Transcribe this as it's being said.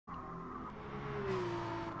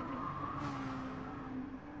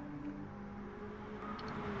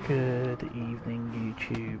Good evening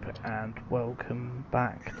YouTube and welcome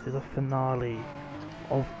back to the finale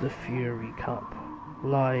of the Fury Cup,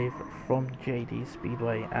 live from JD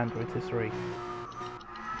Speedway and Rotisserie,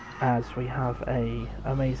 as we have a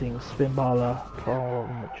amazing spinballer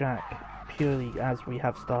from Jack purely as we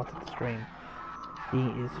have started the stream. He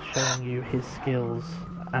is showing you his skills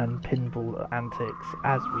and pinball antics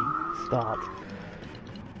as we start.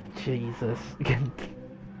 Jesus.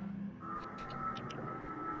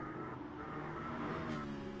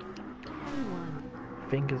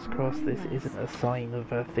 Fingers crossed this isn't a sign of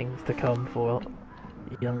things to come for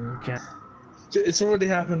young Jack. It's already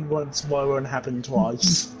happened once, why won't it happen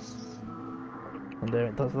twice? And there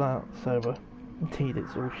it does that, so indeed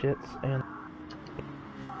it's all shits, and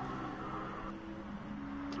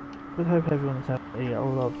we hope everyone's having a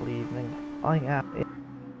lovely evening. I am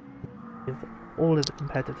with all of the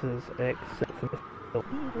competitors except for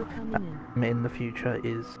in the future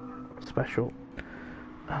is special.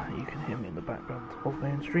 You can hear me in the background of my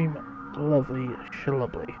own stream. Lovely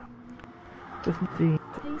shlubly. With the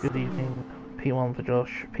good evening. P1 for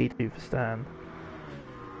Josh, P2 for Stan,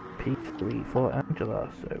 P3 for Angela,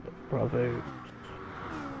 so bravo.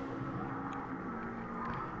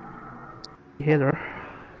 You hear her?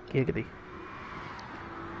 Giggity.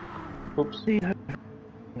 Oops.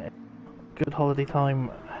 Good holiday time,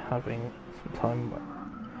 having some time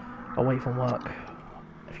away from work.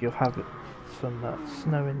 If you have some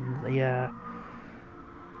snow in the air,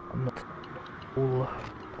 I'm not all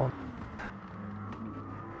on.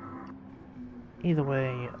 Either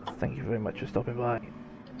way, thank you very much for stopping by.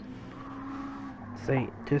 See,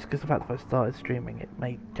 just because the fact that I started streaming, it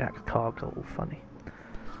made Jack's car go all funny.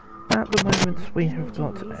 At the moment, we have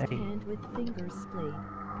got a...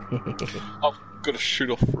 I've got to shoot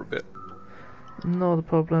off for a bit. Not a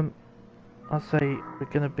problem. I'll say we're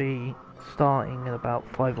going to be starting in about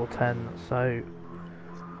 5 or 10, so...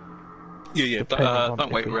 Yeah,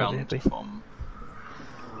 don't wait around.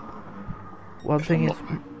 One thing is,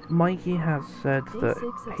 Mikey has said that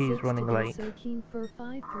he's running late.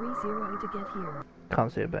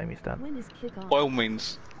 Can't see it, but Amy Stan. By all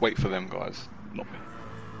means, wait for them guys, not me.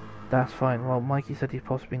 That's fine. Well, Mikey said he'd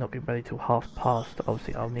possibly not be ready till past.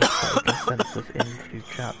 Obviously, I'll need to put a consensus into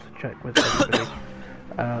chat to check with everybody.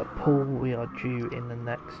 Paul, we are due in the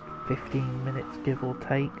next 15 minutes, give or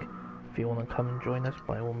take. If you want to come and join us,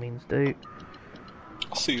 by all means do.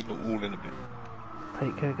 I'll see you all in a bit.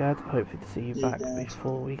 Take care, Gad. Hopefully to see you back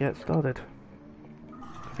before we get started.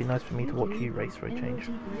 It'd be nice for me to watch you race for a change.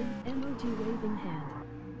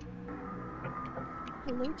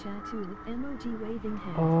 Hello chat to emoji waving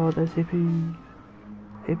hand. Oh, there's Hippie.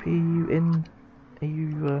 Hippie, you in?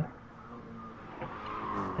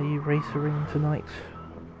 Are you racering tonight?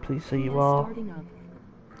 Please say you are.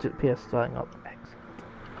 PS starting up. Excellent.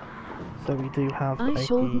 So we do have I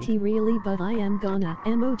shouldn't really, but I am gonna.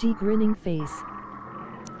 Emoji grinning face.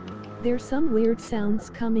 There's some weird sounds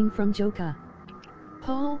coming from Joka.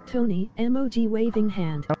 Paul, Tony, emoji waving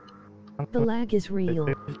hand. The lag is real.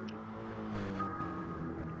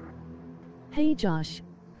 Hey Josh.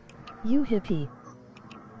 You hippie.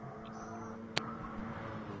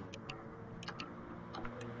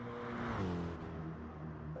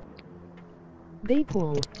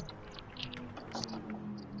 Vapor.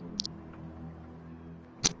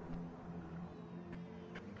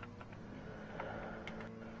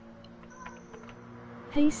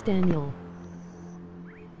 Hey Staniel.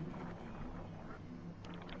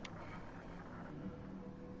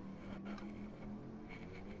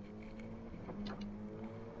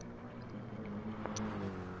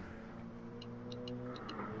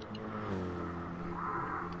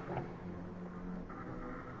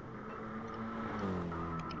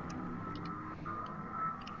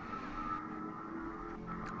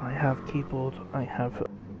 I have keyboard, I have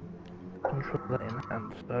controller in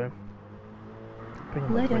hand, so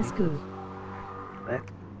Let us go.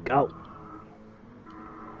 Let's go.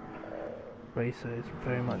 Racer is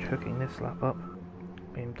very much hooking this lap up.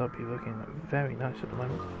 BMW looking very nice at the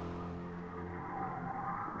moment.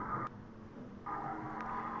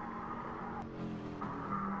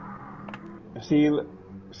 Seal,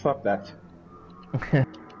 stop that.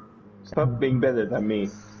 Stop being better than me.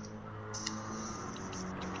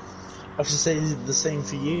 I have to say the same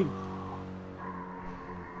for you.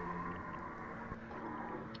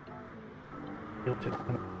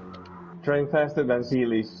 Trying faster than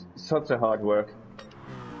Seal is such a hard work.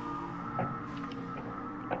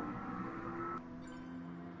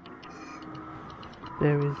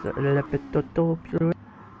 There is a little bit of popular.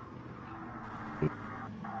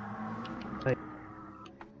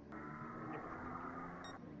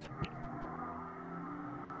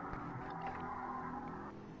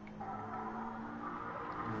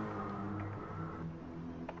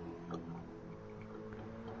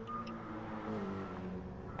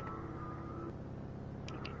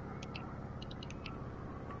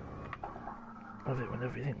 Love it when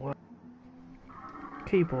everything works.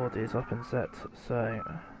 Keyboard is up and set, so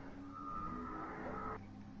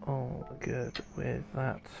all good with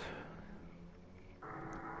that.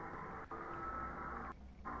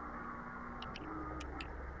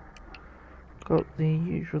 Got the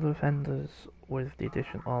usual offenders with the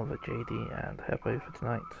addition of JD and Heppo for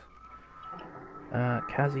tonight.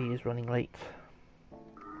 Kazi is running late.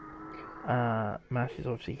 Mash is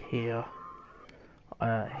obviously here.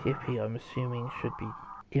 Hippie, I'm assuming, should be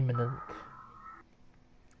imminent.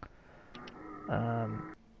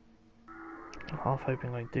 I'm half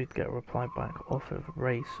hoping I do get a reply back off of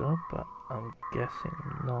Racer, but I'm guessing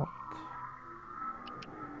not.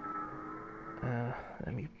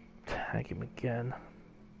 Let me tag him again.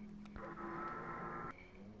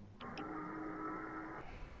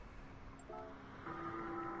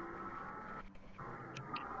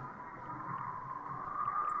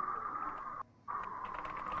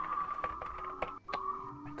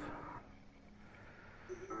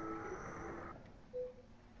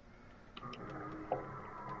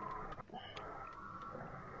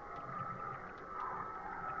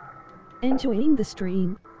 Enjoying the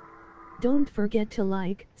stream? Don't forget to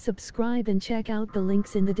like, subscribe and check out the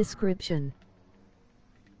links in the description.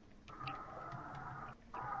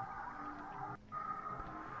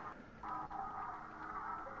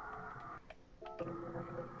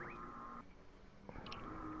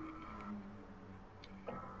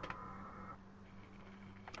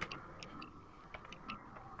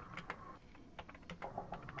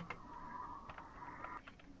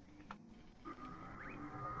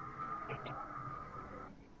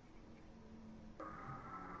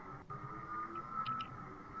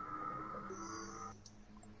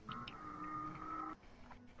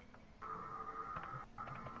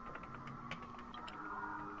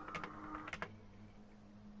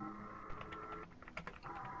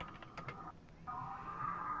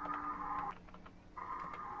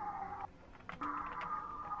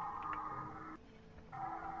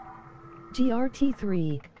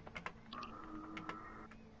 GRT3.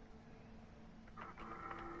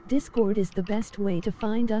 Discord is the best way to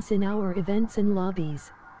find us in our events and lobbies.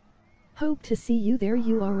 Hope to see you there.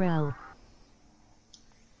 URL.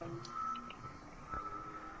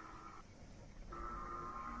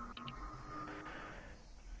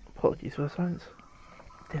 Apologies for the silence.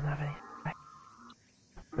 Didn't have any.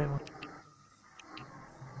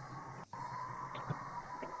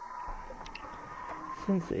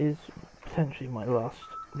 Since it is potentially my last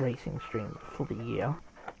racing stream for the year,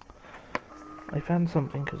 I found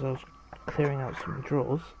something because I was clearing out some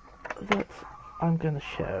drawers that I'm going to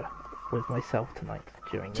share with myself tonight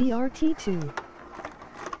during this. GRT2.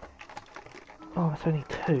 Oh, it's only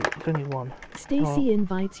two. It's only one. Stacy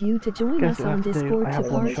invites you to join us on Discord to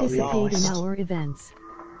participate in our events.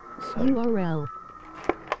 So, URL.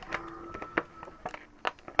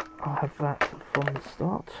 I'll have that from the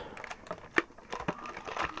start.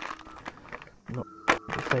 Not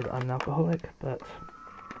to say that I'm an alcoholic, but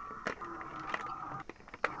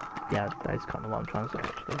yeah, that is kind of what I'm trying to say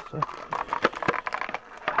actually. So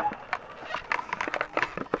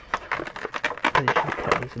I should have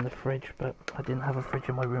kept these in the fridge, but I didn't have a fridge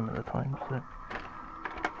in my room at the time, so you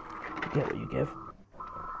get what you give.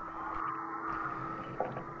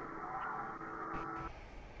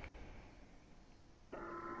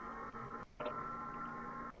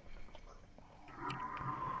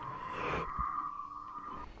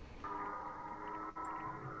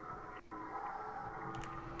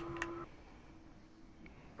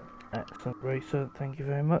 Excellent, Racer, thank you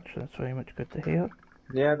very much. That's very much good to hear.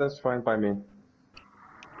 Yeah, that's fine by me.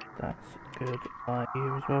 That's good by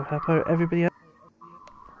you as well, Heppo. Everybody else,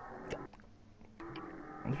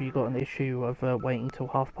 have you got an issue of waiting till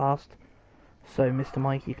past? So, Mr.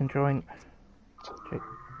 Mike, you can join.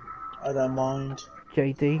 I don't mind.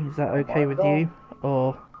 JD, is that okay with you?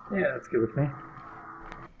 Or Yeah, that's good with me.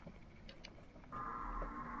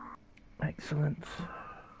 excellent.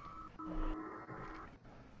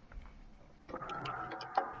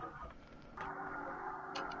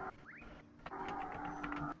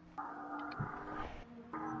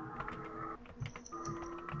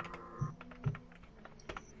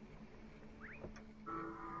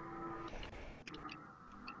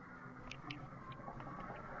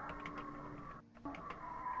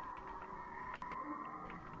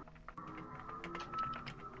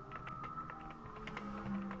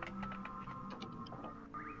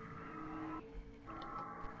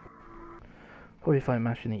 Probably find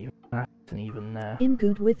mashing it even there. I'm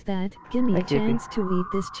good with that. Give me a Thank you. chance to eat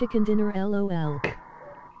this chicken dinner. LOL.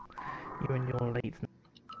 You and your late.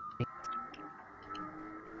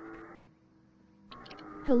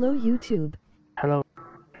 Hello YouTube. Hello.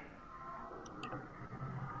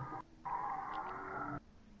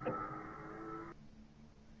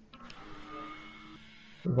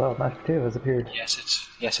 Well, mashed potato has appeared. Yes,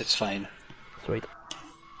 it's fine. Sweet.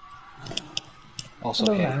 Also,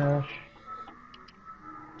 Hello, hey. Mash.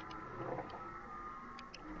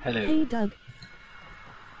 Hello. Hey Doug.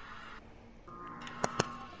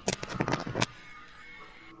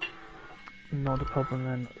 Not a problem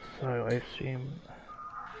then. So I assume.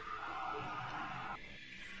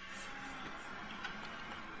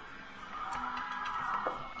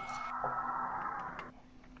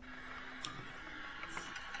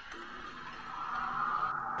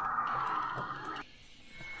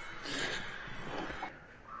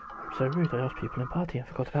 So rude, I asked people in party and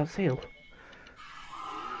forgot about Seal.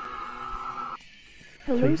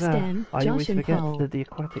 So Hello he's there. Stan, I Josh always and forget Paul. that the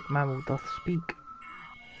aquatic mammal doth speak.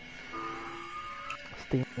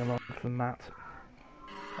 Stealing along from Matt.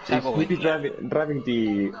 Is Hippie driving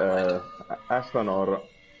the Aston or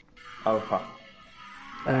Alpha?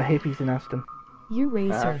 Hippies in Aston. You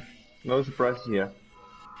racer. No surprise here.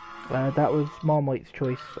 That was Marmite's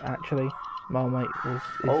choice, actually. Marmite is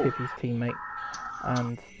Hippie's teammate.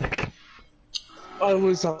 And... I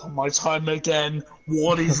was on my time again.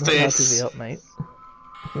 What You're is not allowed to be this? up, mate.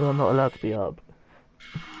 You're not allowed to be up.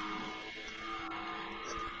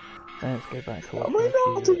 Let's go back to Am watching I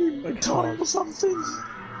a not few doing my time or cars. something?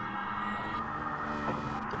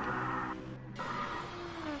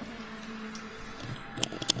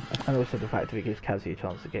 And also the fact that it gives Kazi a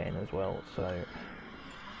chance to get in as well, so...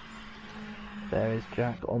 There is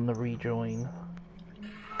Jack on the rejoin.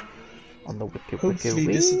 On the wicked Hopefully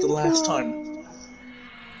this is the last time.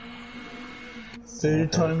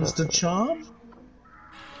 Third time's the charm?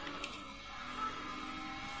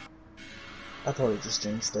 I probably just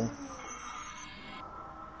jinxed it.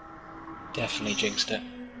 Definitely jinxed it.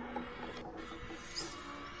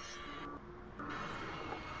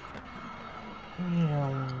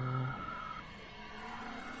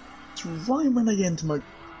 It's right when I get into my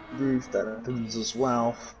groove that happens as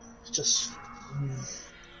well. It's just...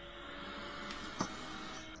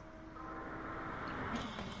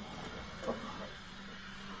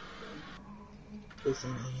 Both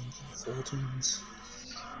in the 14s.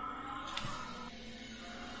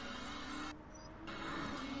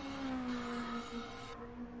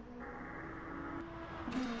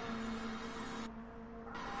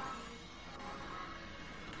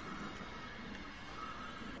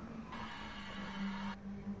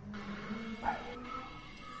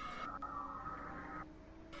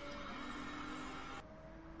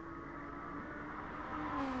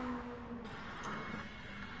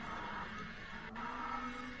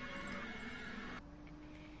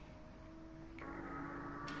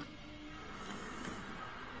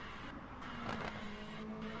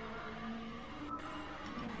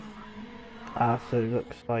 So it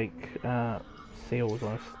looks like Seal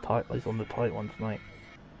is on the tight one tonight.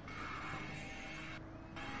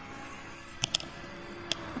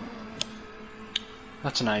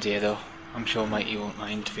 That's an idea, though. I'm sure Mikey won't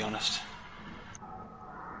mind, to be honest.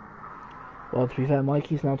 Well, to be fair,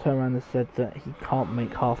 Mikey's now turned around and said that he can't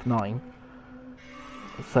make 9:30.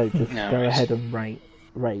 So just go ahead and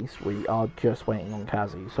race. We are just waiting on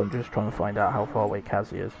Kazi, so I'm just trying to find out how far away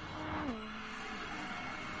Kazi is.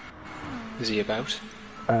 Is he about?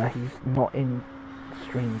 He's not in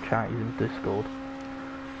stream chat, he's in Discord.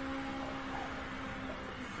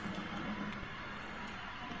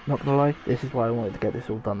 Not gonna lie, this is why I wanted to get this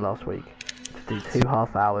all done last week. To do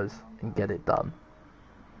 2.5 hours and get it done.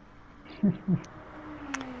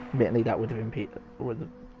 Admittedly, that would have impeded. Well,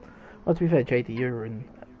 to be fair, JD, you were in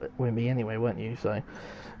with me anyway, weren't you? So.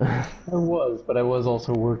 I was, but I was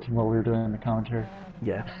also working while we were doing the commentary.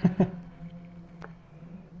 Yeah.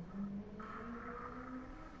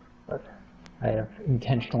 But I have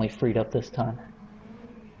intentionally freed up this time.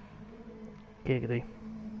 Giggity.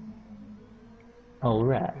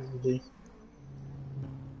 Alright.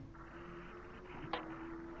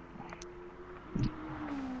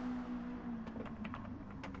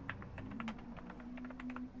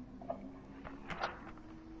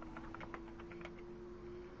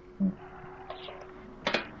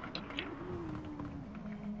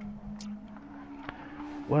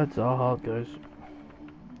 Words are hard, goes.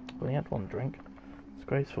 Only had one drink. It's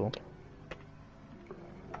graceful.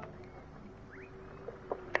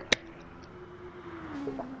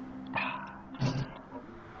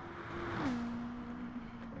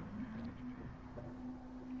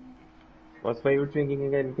 What were you drinking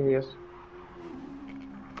again, Chaos?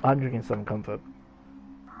 I'm drinking some comfort.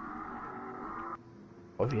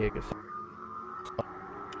 Of Jaeger.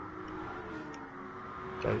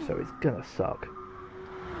 So it's gonna suck.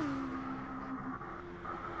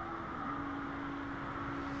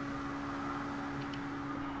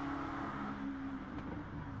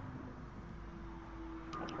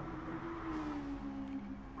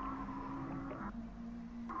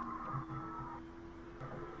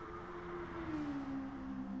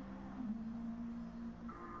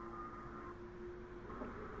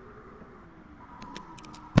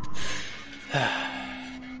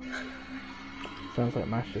 Sounds like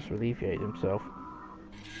Mash just alleviated himself.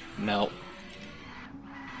 No.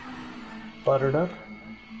 Buttered up?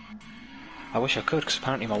 I wish I could, because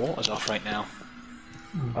apparently my water's off right now.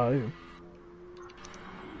 Oh.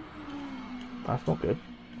 That's not good.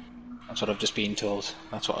 That's what I've just been told.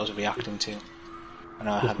 That's what I was reacting to. And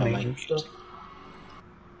I had my mic muted.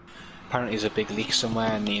 Apparently there's a big leak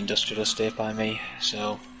somewhere in the industrial estate by me,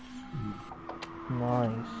 so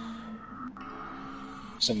Nice.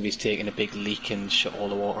 somebody's taken a big leak and shut all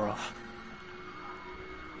the water off.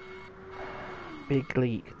 Big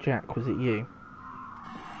leak. Jack, was it you?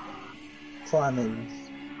 Priming.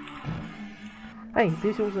 Hey,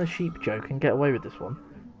 this wasn't a sheep joke and get away with this one.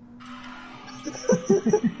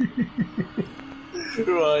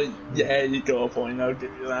 Right, yeah, you got a point, I'll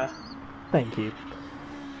give you that. Thank you.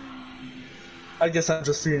 I guess I'm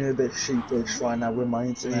just feeling a bit sheepish right now with my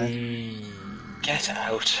internet. Get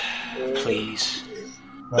out, please.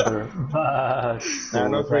 Mother. No,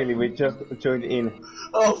 not really. We just joined in.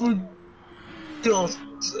 Oh, for God's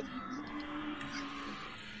sake.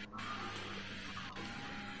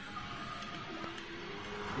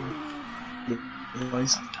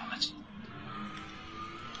 Nice. Damn it.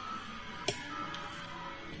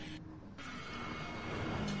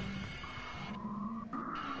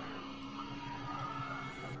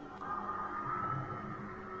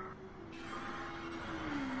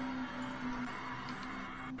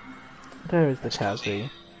 There is the Kazi.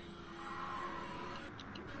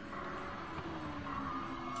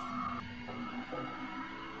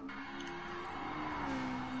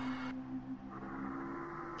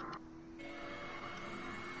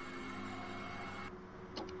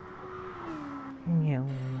 Meow.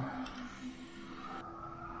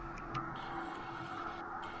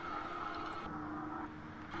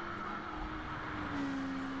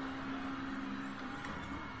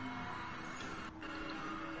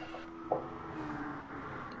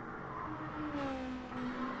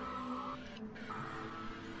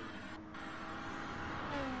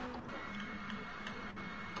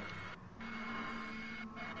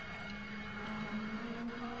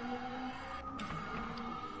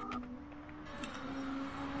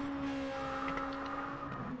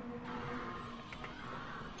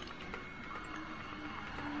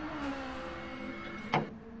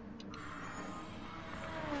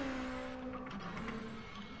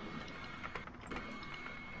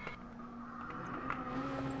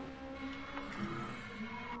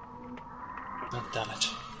 Oh, damn it.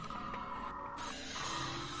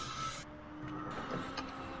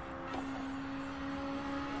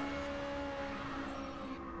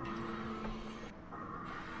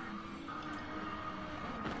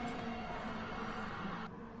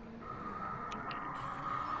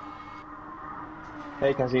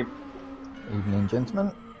 Hey, Kazib. Evening,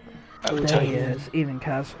 gentlemen. There he is. Even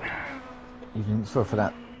Kaz. Evening. Sorry for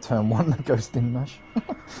that turn one that goes in mash.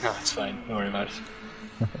 No, it's fine. Don't worry about it.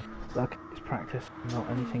 Luck is practice, not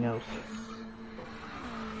anything else.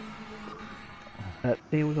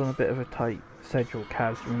 He was on a bit of a tight schedule,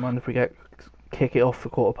 Kaz. Do you mind if we kick it off for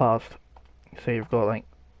 1:15? So you've got like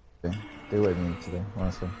Okay. Do what you need to do,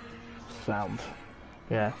 honestly. sound.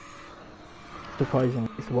 Yeah. Surprisingly,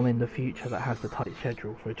 it's the one in the future that has the tight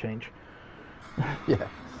schedule for a change. Yeah.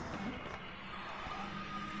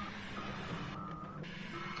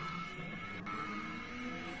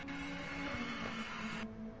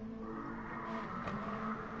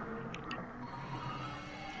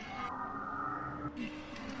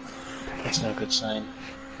 That's no good sign.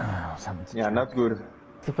 Oh, something. Yeah, not good.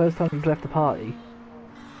 It's the first time he's left the party.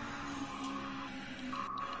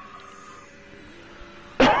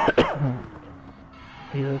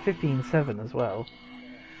 He's a 15-7 as well.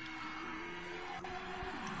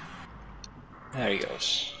 There he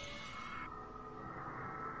goes.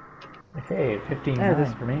 Hey, 15-9 Yeah,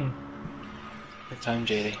 this- for me. Good time,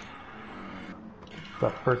 JD. It's the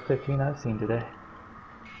first 15 I've seen today.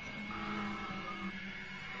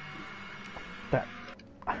 That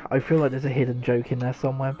I feel like there's a hidden joke in there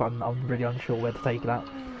somewhere, but I'm really unsure where to take that.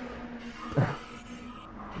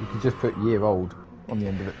 You can just put year old on the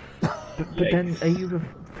end of it. But then, are you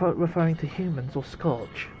referring to humans or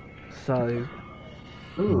Scotch? So,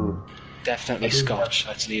 Ooh. Definitely I do Scotch,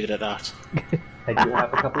 let's leave it at that. I do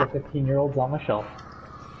have a couple of 15-year-olds on my shelf.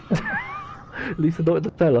 at least they're not in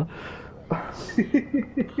the cellar.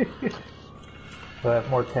 But I have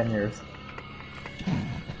more 10 years.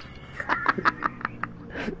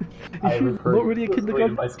 I refer Not really a exclusively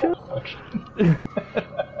to kindergarten my child. Scotch collection.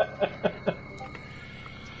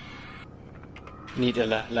 Need to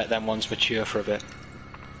let them ones mature for a bit.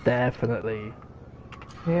 Definitely.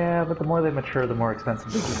 Yeah, but the more they mature, the more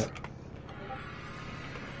expensive they get.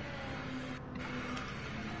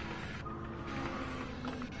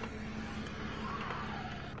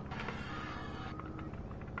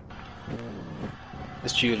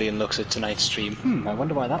 Julian looks at tonight's stream. I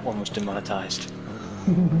wonder why that one was demonetized.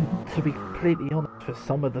 To be completely honest, for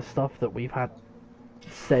some of the stuff that we've had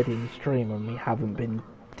said in stream and we haven't been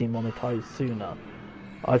demonetized sooner,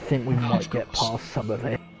 I think we might get past some of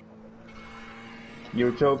it.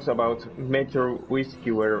 Your jokes about major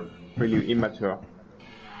whiskey were really immature.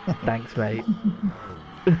 Thanks, mate.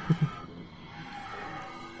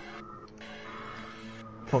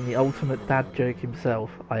 From the ultimate dad joke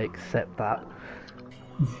himself, I accept that.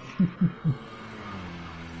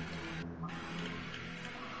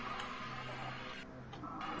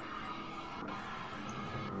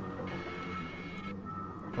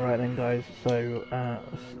 Right then, guys, so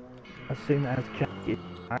as soon as Jack is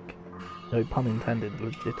back, no pun intended,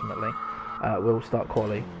 legitimately, we'll start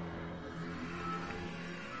quali.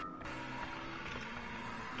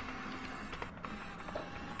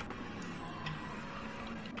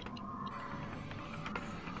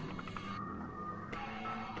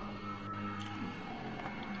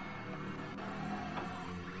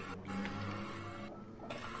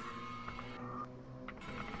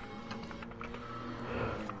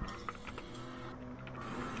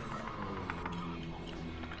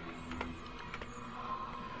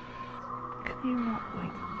 Can you not,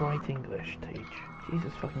 like, write English, Teach?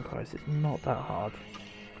 Jesus fucking Christ, it's not that hard.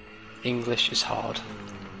 English is hard.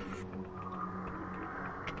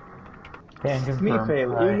 Can Me confirm.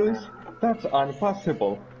 fail English? That's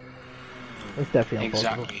impossible. It's definitely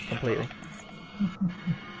impossible, Exactly. completely.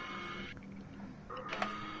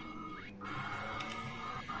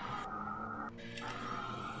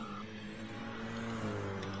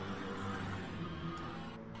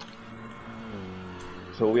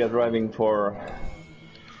 So we are driving for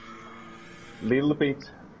little bit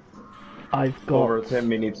I've got over 10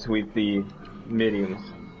 minutes with the mediums.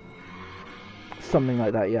 something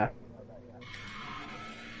like that, yeah.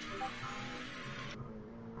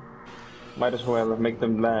 Might as well make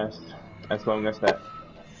them last as long as that.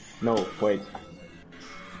 No, wait.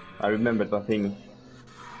 I remembered the thing.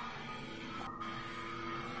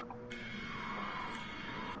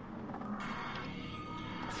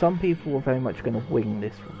 Some people are very much going to wing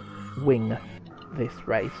this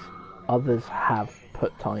race. Others have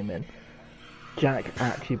put time in. Jack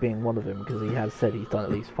actually being one of them, because he has said he's done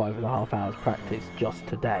at least 5.5 hours practice just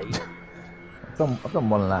today. I've done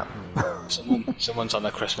one lap. Someone's on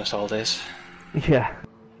their Christmas holidays. Yeah.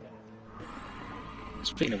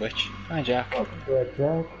 Speaking of which, hi Jack.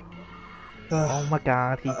 Oh my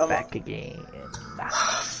god, he's back again.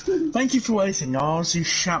 Thank you for waiting. I honestly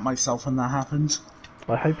shat myself when that happened.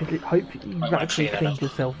 I hope you might actually clean it cleaned up.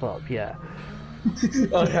 yourself up, yeah.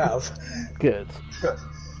 I have. Good.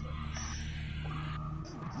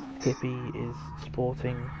 Hippie is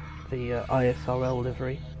sporting the ISRL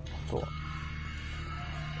livery. I thought.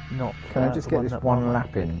 Not. Can I just the get this that one Mama-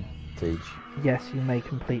 lap in, Teach? Yes, you may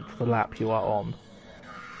complete the lap you are on.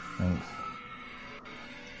 Thanks.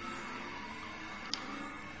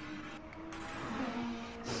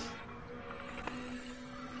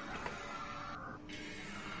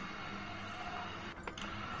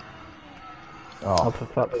 Oh, Oh, for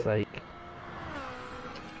fuck's sake.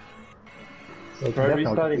 Try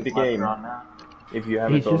restarting the game if you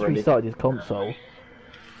haven't He's just already. restarted his console.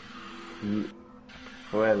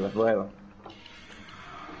 Well.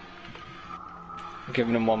 I'm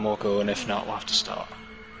giving him one more go, and if not, we'll have to start.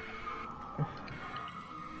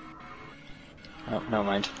 Oh, never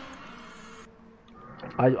mind.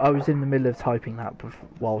 I was in the middle of typing that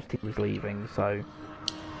whilst he was leaving, so...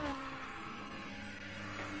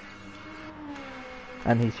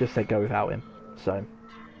 And he's just said go without him, so...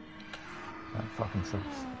 that fucking sucks.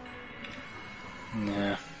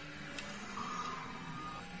 Yeah.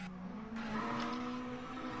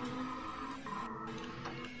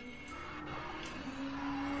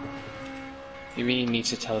 He really needs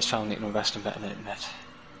to tell his family to invest in better internet.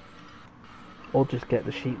 Or just get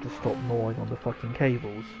the sheep to stop gnawing on the fucking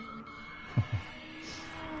cables.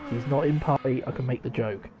 He's not in party, I can make the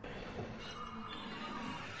joke.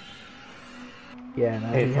 Yeah, no,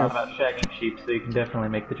 Hey, he it's has... not about shagging sheep, so you can definitely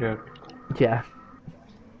make the joke. Yeah.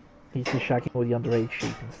 He's just shagging all the underage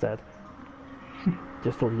sheep instead.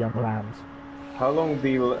 Just all the young lambs. How long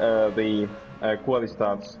till the quali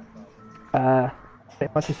starts?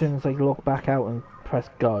 Pretty much as soon as I log back out and press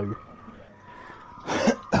go,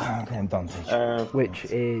 Okay, I'm done, Teach. which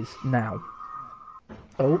is now.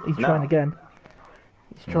 Oh, he's Now. trying again.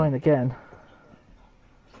 He's trying again.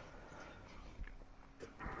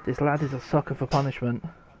 This lad is a sucker for punishment.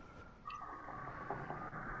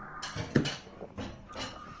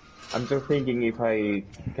 I'm just thinking if I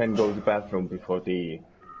can go to the bathroom before the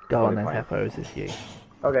Go on then, qualifying. Hefo, is this you?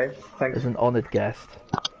 Okay, thanks. As an honoured guest,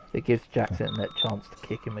 it gives Jackson that chance to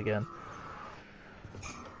kick him again.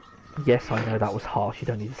 Yes, I know that was harsh. You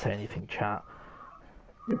don't need to say anything, chat.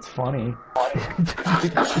 It's funny.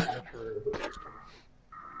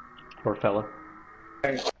 Poor fella.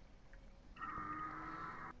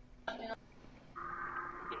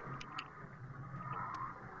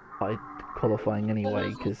 Qualifying anyway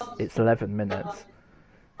because it's 11 minutes.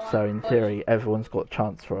 So in theory, everyone's got a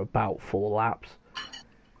chance for about 4 laps.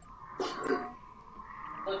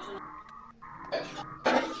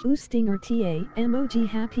 Oostinger TA, emoji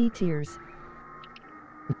happy tears.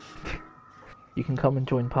 You can come and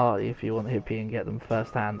join party if you want Hippie and get them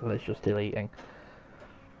first hand unless you're still eating.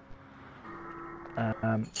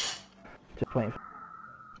 Just waiting for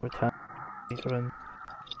return.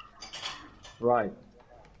 Right.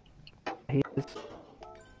 Here's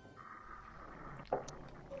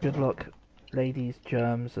good luck, ladies,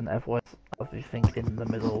 germs, and everything in the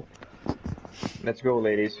middle. Let's go,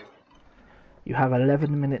 ladies. You have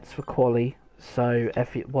 11 minutes for quali, so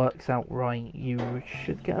if it works out right, you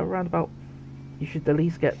should get around about. You should at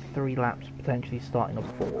least get 3 laps, potentially starting a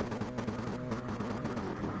 4th.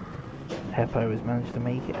 Heppo has managed to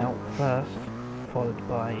make it out first, followed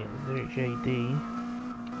by JD.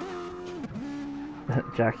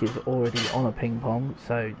 Jack is already on a ping pong,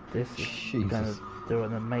 so this is going to do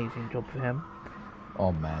an amazing job for him.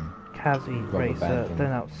 Oh man. Kazi, Racer,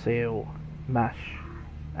 then out Seal, Mash,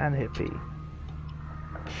 and Hippie.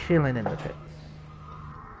 Chilling in the pits.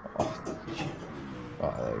 Oh,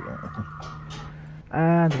 there we go.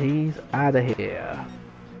 And he's out of here.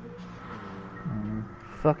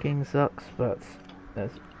 Fucking sucks, but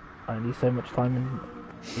there's only so much time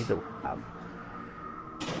in that we have.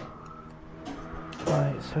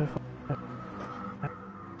 Right, so if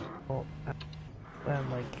where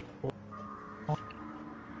my keyboard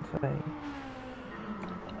say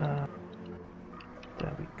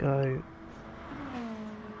there we go.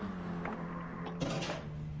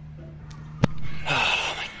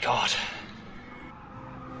 Oh my god.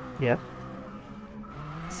 Yeah.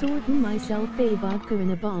 Sorting myself a vodka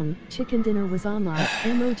in a bong, chicken dinner was on last,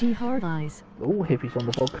 emoji hard eyes. Oh, Hippie's on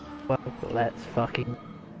the bog. Well, let's fucking.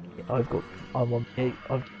 I'm on.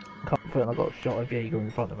 I've comfort and I've got a shot of Jaeger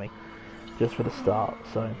in front of me, just for the start.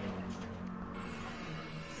 So.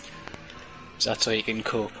 So that's how you can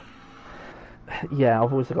cope. Yeah,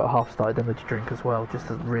 I've also got a half-started energy drink as well, just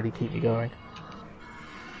to really keep me going.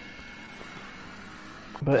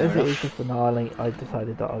 But as it is the finale, I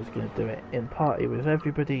decided that I was going to do it in party with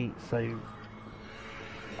everybody, so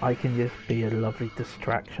I can just be a lovely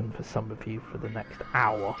distraction for some of you for the next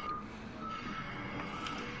hour.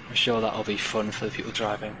 I'm sure that'll be fun for the people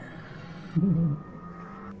driving.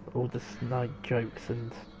 All the snide jokes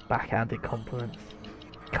and backhanded compliments.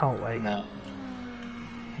 Can't wait. No.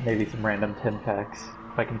 Maybe some random 10 facts,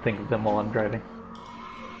 if I can think of them while I'm driving.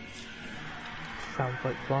 Sounds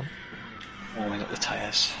like fun. Warming up the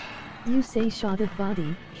tyres. You say shot of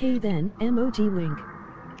body, hey then, emoji wink.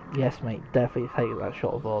 Yes, mate, definitely take that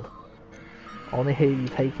shot of odd. I want to hear you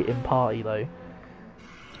take it in party though.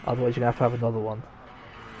 Otherwise, you're going to have another one.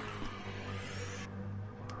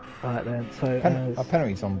 Alright then, so. Are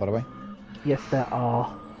penalties on, by the way? Yes, there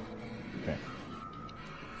are. Okay.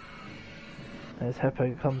 As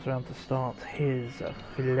Heppo comes around to start his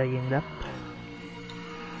filleting lap,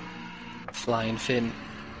 Flying fin.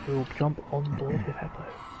 we'll jump on board with Heppo.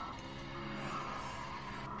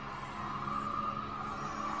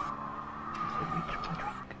 So reach my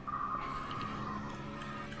drink.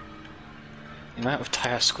 The amount of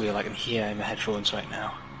tyre squeal I can hear in my headphones right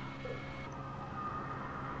now.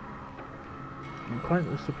 I'm quite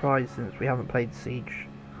surprised since we haven't played Siege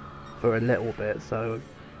for a little bit, so.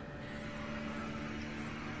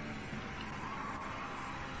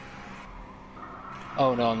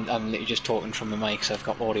 Oh no, I'm literally just talking from the mic, so I've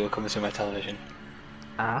got audio coming through my television.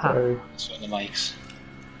 Aha! So on the mics.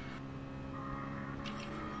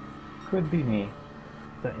 Could be me.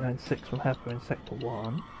 39.6 from Heppo in Sector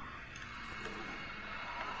 1.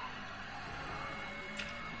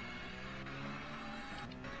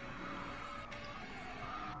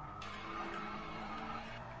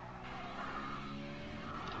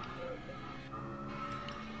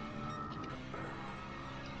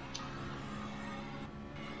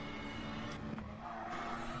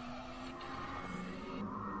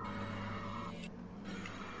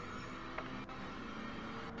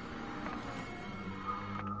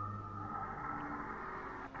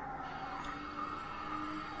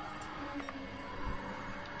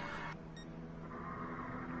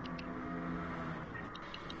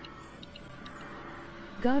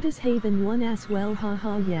 Goddess Haven 1 as well,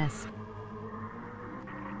 haha yes.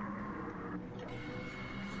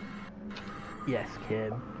 Yes,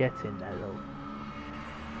 Kim, get in there, love.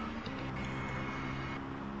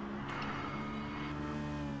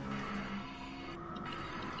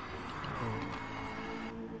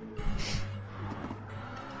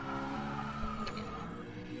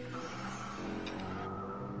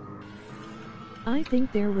 I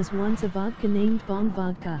think there was once a vodka named Bong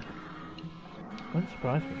Vodka. Wouldn't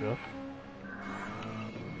surprise me, Josh.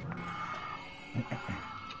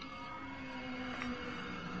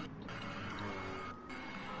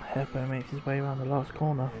 Heppo makes his way around the last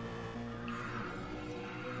corner.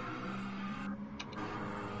 He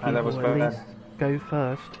And that was will at bad. least go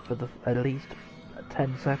first for at least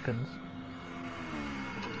 10 seconds.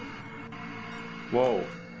 Whoa.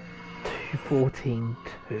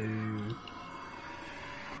 2:14.2.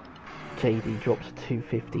 JD drops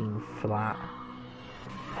 2:15 flat.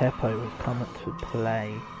 Heppo has come to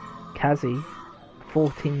play. Kazi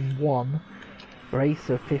 14.1.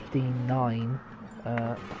 Racer 15.9.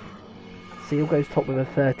 Seal goes top with a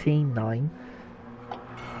 13.9.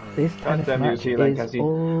 This tennis damn you, match Seal and is Kazi.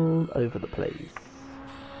 all over the place.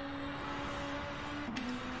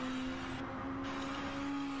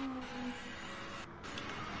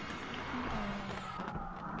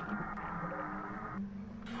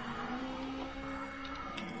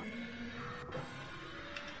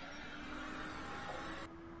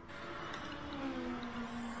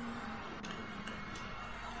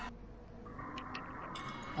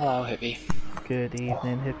 Hello, Hippie. Good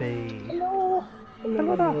evening, Hippie. Hello.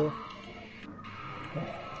 Hello.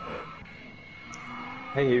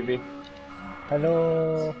 Hey, Evie.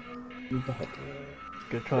 Hello.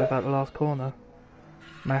 Good try about the last corner.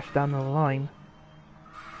 Mash down the line.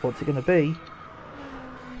 What's it going to be?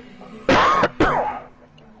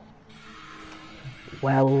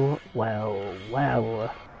 Well.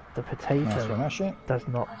 The potato does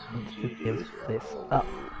not want to give this up.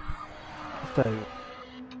 So,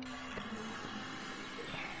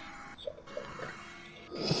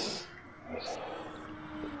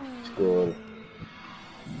 Good.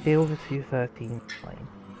 deal with 2:13.9.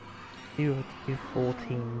 Deal with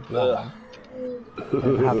 2:14.1.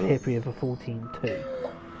 Then have Hippie of a 14.2.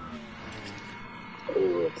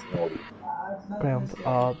 Oh, it's naughty. Grounds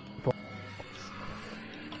are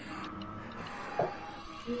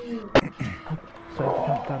so to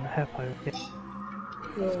jump down the Heppo.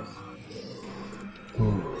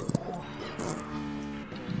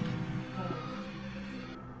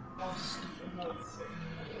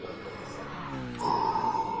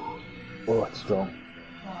 Oh, it's strong.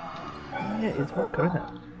 Yeah, it's vodka, isn't it?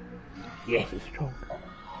 Yes, it's strong.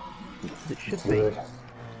 As it should be. Good.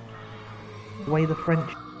 The way the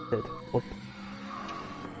French did. Or...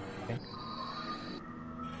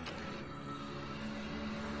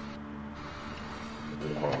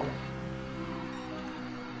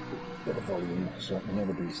 Bit of volume, certainly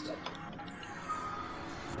the beast.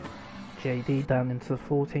 JD down into the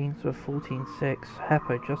 14, so a 14.6.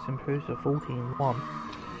 Heppo just improves to 14.1.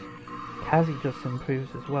 Kazi just improves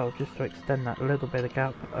as well, just to extend that little bit of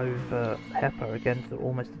gap over Heppo again to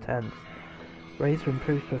almost a 10th. Razor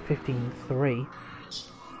improves to a 15.3.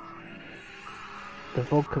 The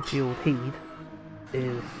vodka fueled heat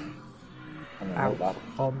is out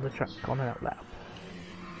on the track on an out lap.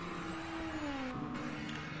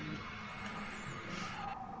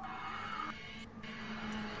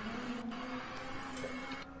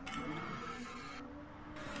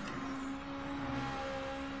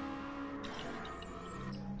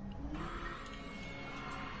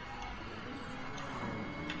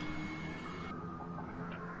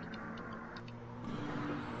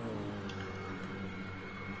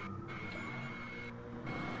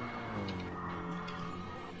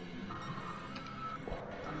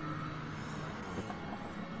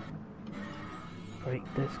 Brake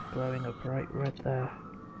disc glowing a bright red there.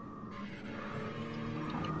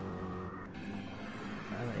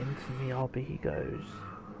 And into the RB he goes.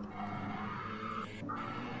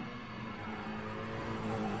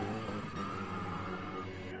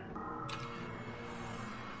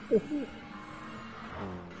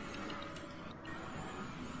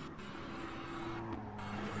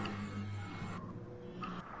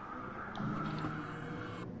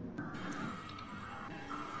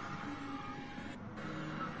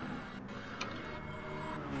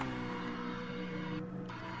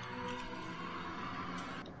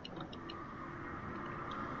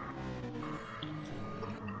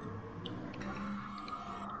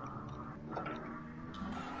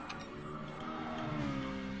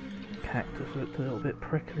 Cactus looked a little bit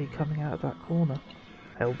prickly coming out of that corner.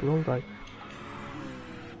 El Blordo.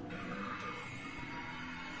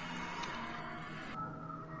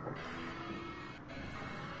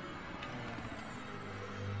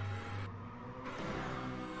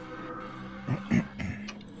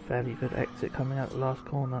 Fairly good exit coming out the last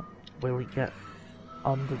corner. Will he get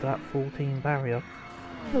under that 14 barrier?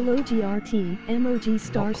 Hello GRT, MOG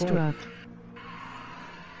Starstruck.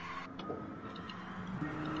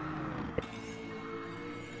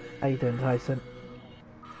 How you doing, Tyson?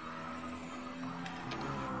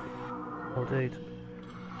 Oh, dude.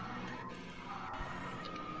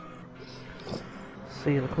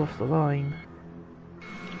 Seal across the line.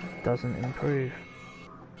 Doesn't improve.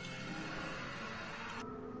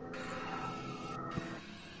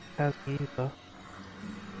 As either.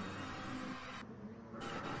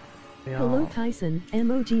 Hello Tyson,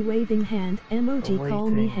 MOG waving hand, MOG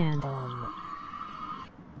call me hand. On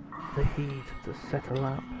the heat to set a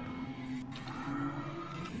lap.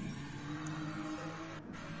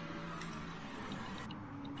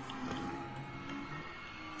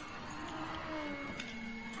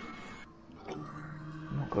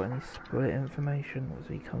 Not got any split information as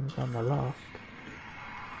he comes on the last.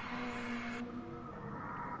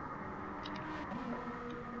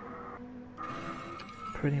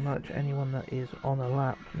 Pretty much anyone that is on a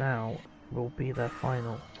lap now will be their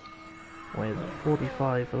final, with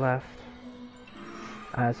 45 left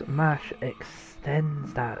as Mash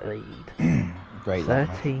extends that lead. Great.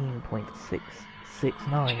 13.669.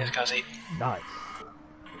 Cheers, Gazzy. Nice.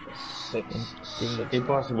 6. Indeed.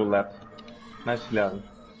 Impossible lap. Nicely done.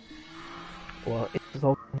 Well, it's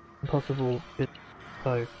all impossible,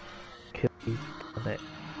 so Killy's done it.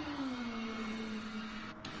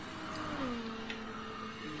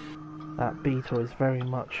 That Beetle is very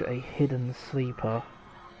much a hidden sleeper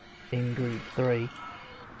in Group 3.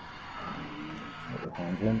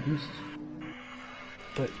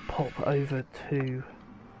 Let's pop over to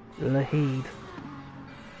Lahid.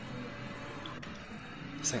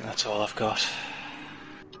 I think that's all I've got.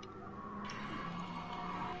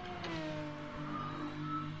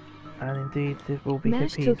 And indeed, this will be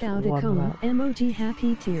Mash Hippie's took out a one cone, lap. MOG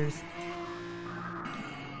happy tears.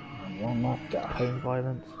 One lap down. Cone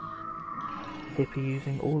violence. Hippie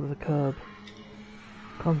using all of the curb.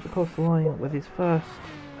 Comes across the line with his first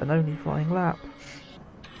and only flying lap.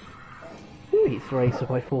 Beats the racer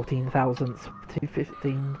by 14 thousandths to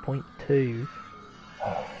 15.2.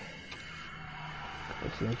 As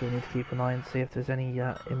soon as we need to keep an eye and see if there's any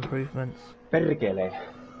improvements. Perkele.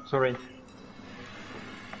 Sorry.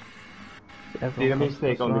 Did a Everyone comes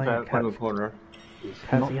mistake across on the the line. final corner.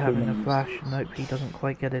 Kazzy having a flash. Nope, he doesn't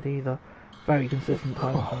quite get it either. Very consistent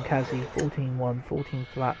time from Kazzy. 14-1, 14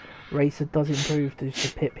 flat. Racer does improve to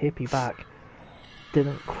pip Hippie back.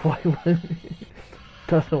 Didn't quite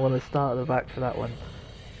doesn't want to start at the back for that one.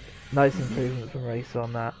 Nice improvement from Racer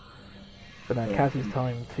on that. But now Kazzy's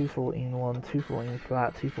time 2:14.1, 2:14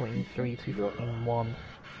 flat, 2:14.3, 2:14.1.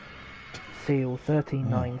 Seal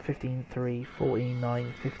 13.9, 15.3,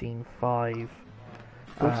 14.9, 15.5.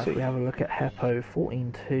 We have a look at Heppo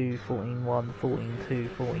 14.2, 14.1, 14.2,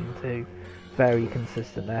 14.2. Very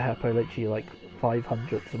consistent there, Heppo. Literally like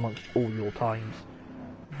 500ths amongst all your times.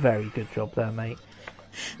 Very good job there, mate.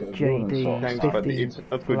 JD Thanks, but 15 it's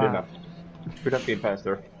not good enough. Could have been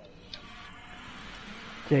faster.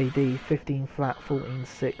 JD 15 flat,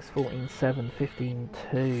 14.6, 14.7,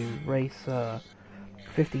 15.2. Racer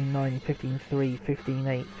 15.9, 15.3,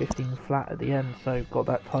 15.8, 15 flat at the end. So got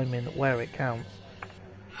that time in where it counts.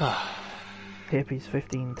 Hippie's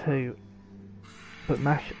 15.2, but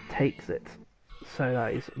Mash takes it. So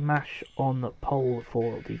that is Mash on the pole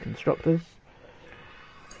for the constructors,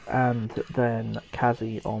 and then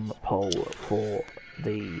Kazzy on the pole for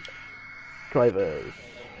the drivers.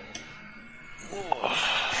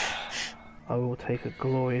 I will take a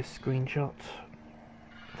glorious screenshot.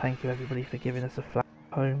 Thank you everybody for giving us a flat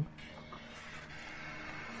home.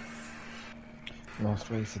 Last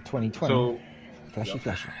race of 2020. So, Flashy.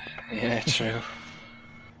 Yeah, true.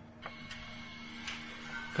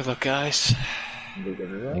 Good luck, guys.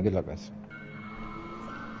 Yeah, good luck, guys.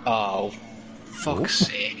 Oh, fuck's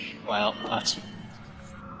sake. Well, that's...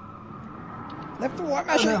 Left and right,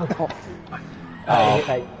 Mash.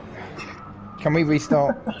 Hey. Can we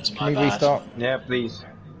restart? That's Can my we bad. restart? yeah, please.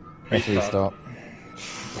 Let's restart.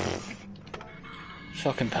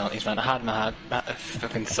 Fucking penalties, man. I had my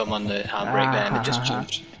fucking thumb on the handbrake there and it just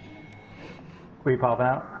jumped. We popping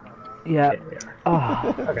out? Yeah. Ah.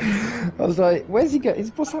 I was like, where's he going?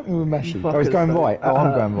 What's happening with Messi? Fuckers, Oh, he's going sorry. right. Oh,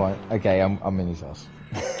 I'm going right. Okay, I'm in his house.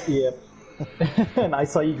 Yep. And I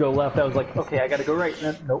saw you go left. I was like, okay, I gotta go right.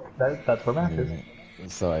 Nope, that's where Matt is.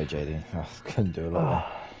 Sorry, JD. I couldn't do a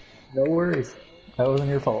lot. No worries. That wasn't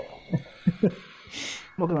your fault.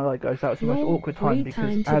 Not gonna lie, guys, that was the most Lol, awkward time great because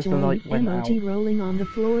time to as the join, light went out, MOG rolling on the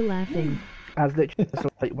floor laughing. as literally as the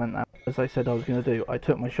light went out, as I said I was gonna do, I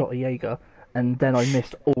took my shot of Jaeger, and then I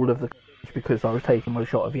missed all of the because I was taking my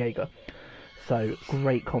shot of Jaeger. So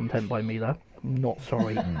great content by me there. Not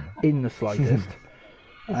sorry in the slightest.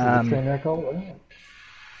 This is a train wreck all over.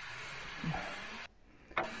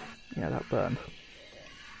 Yeah, that burned.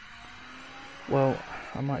 Well,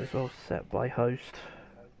 I might as well set by host.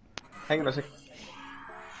 Hang on a sec.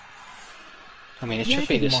 I mean, it should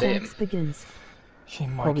be the same. Begins.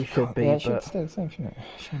 Shame Mikey Probably should can't. be, Yeah, it should but stay the same, shouldn't it?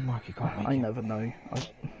 Shame Mikey can't make I it. never know.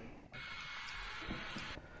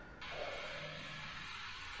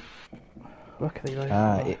 Luckily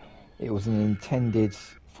though. It was an intended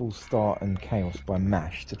full start and chaos by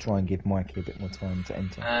MASH to try and give Mikey a bit more time to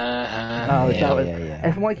enter. Yeah.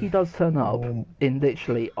 If Mikey does turn up, in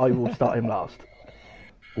literally, I will start him last.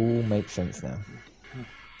 All makes sense now.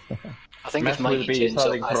 I think Matt if Mikey will be turns up,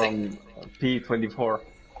 starting I think... from P24.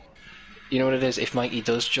 You know what it is? If Mikey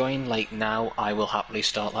does join, like now, I will happily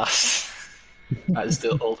start last. That is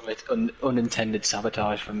the ultimate unintended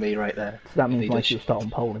sabotage from me right there. So that means Mikey will start on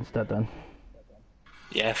pole instead then.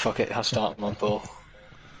 Yeah, fuck it, I'll start him on pole.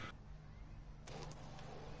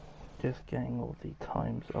 Just getting all the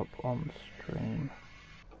times up on stream.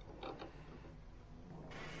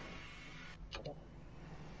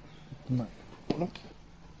 No.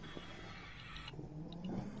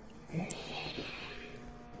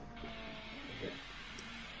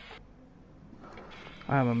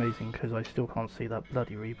 I am amazing because I still can't see that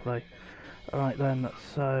bloody replay. Alright then,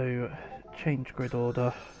 so change grid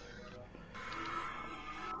order.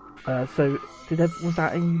 So was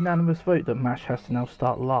that a unanimous vote that MASH has to now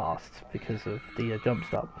start last because of the jump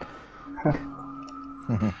start?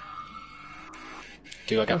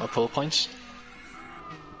 Do I get my pull points?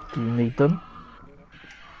 Do you need them?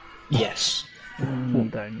 Yes. You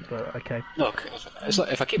don't, but okay. Look,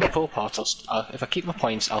 if I keep my pull points, if I keep my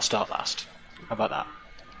points, I'll start last. How about that?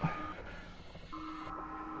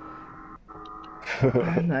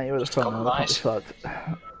 No, you're at the front now, can't be fucked.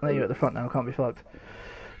 No, you're at the front now, can't be fucked.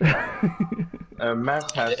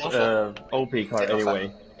 Matt has OP card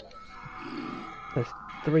anyway. There's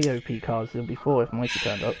 3 OP cards, there'll be 4 if Mikey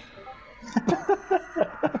turned up.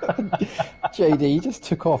 JD, you just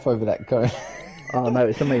took off over that guy. Oh no,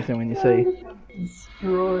 it's amazing when you see.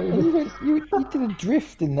 You did a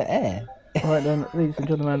drift in the air. Alright then, ladies and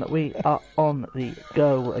gentlemen, we are on the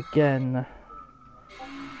go again.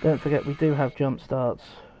 Don't forget we do have jump starts.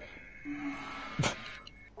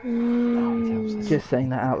 Just saying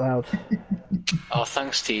that out loud. Oh,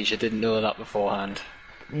 thanks, Tej. I didn't know that beforehand.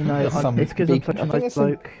 You know, it's because I'm such a nice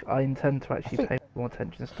bloke. I intend to actually pay more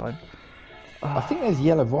attention this time. I think there's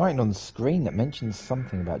yellow writing on the screen that mentions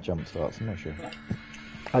something about jump starts. I'm not sure.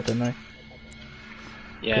 I don't know.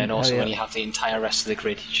 Yeah, and also when you have the entire rest of the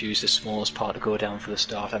grid, you choose the smallest part to go down for the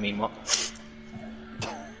start. I mean, what?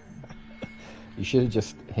 You should have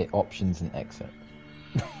just hit options and exit.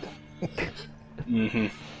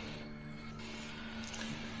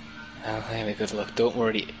 I'll have a good look. Don't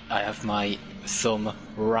worry, I have my thumb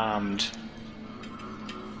rammed.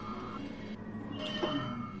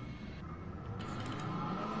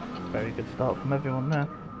 Very good start from everyone there.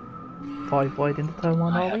 5 wide into turn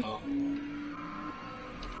 1, are we?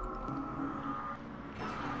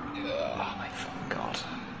 Oh my fucking god.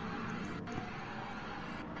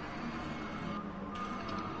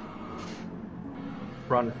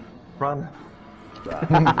 Run.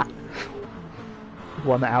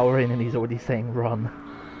 1 hour in and he's already saying run.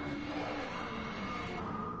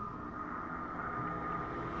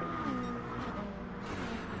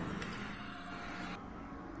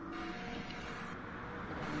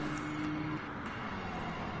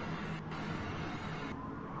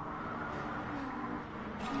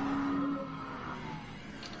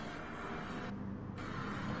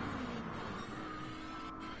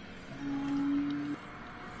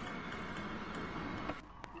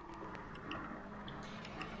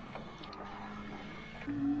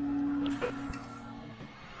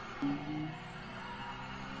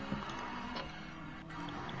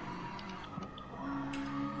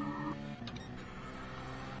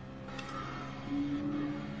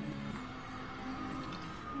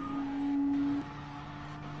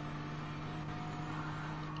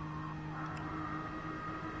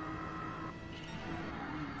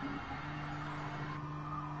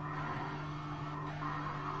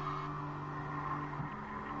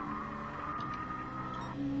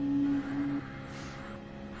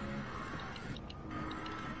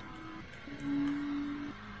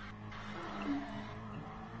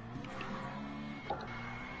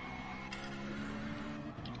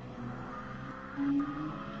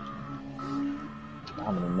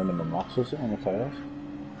 How many minimum losses on the tyres?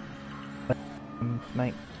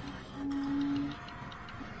 Mate.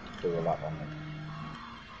 do a lap on them.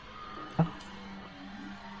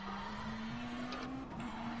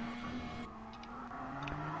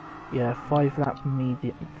 Yeah, 5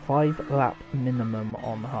 lap minimum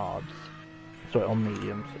on hards. Sorry, on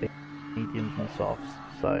mediums and softs.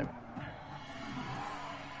 So.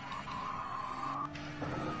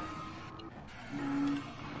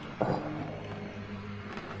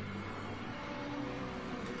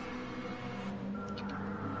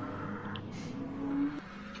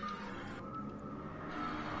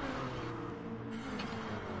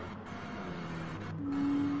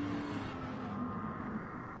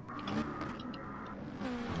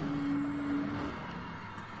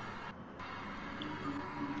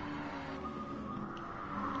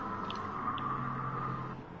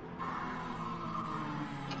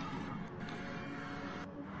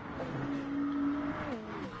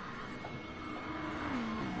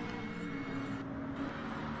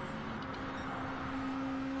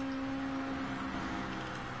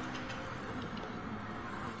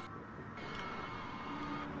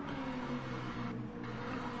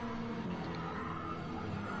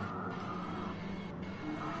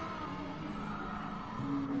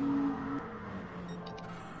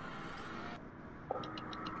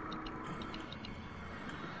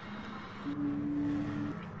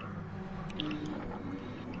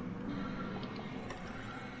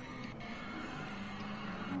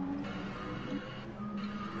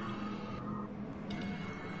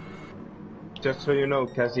 Just so you know,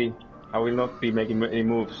 Cassie, I will not be making any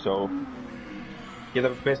moves, so get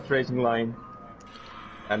a best racing line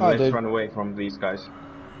and let's dude. run away from these guys.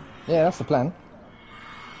 Yeah, that's the plan.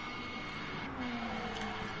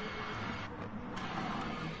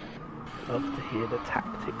 Love to hear the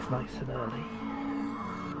tactics nice and early.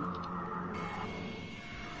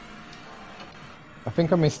 I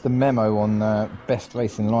think I missed the memo on best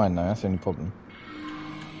racing line though, that's the only problem.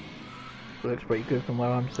 Looks pretty good from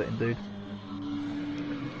where I'm sitting, dude.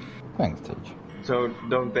 Thanks, Teach. So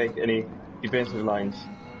don't take any defensive lines.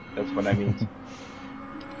 That's what I mean.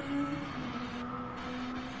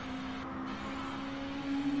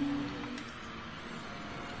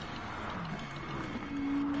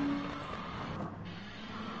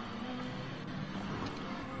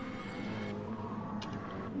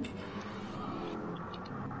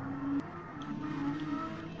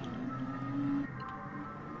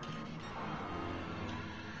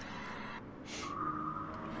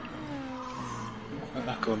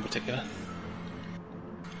 Go in particular.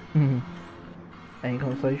 Any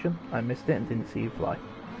conversation? I missed it and didn't see you fly.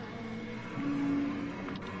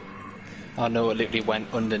 I know it literally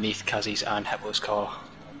went underneath Kazi's and Heppo's car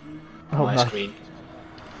on Oh, my nice. screen.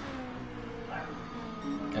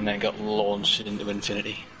 And then got launched into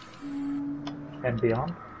infinity. And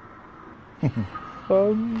beyond?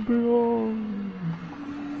 And beyond.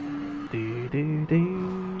 Do do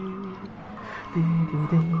do. Do do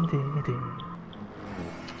do do do.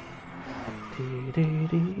 Do do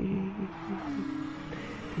do.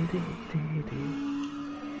 Do do do do.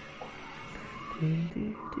 Do do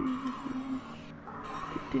do.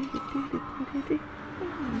 Do do do do do.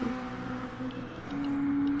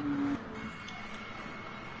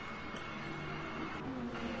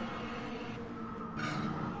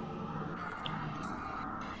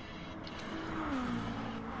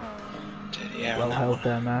 Yeah, Well held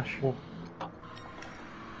there, Nash.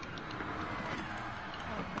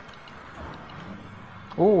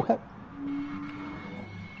 Oh, heck.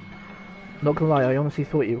 Not gonna lie, I honestly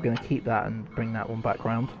thought you were gonna keep that and bring that one back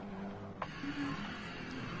round.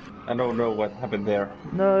 I don't know what happened there.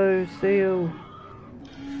 No, Seal!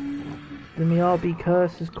 The Miyabi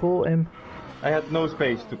curse has caught him. I had no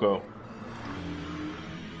space to go.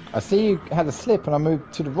 I see you had a slip and I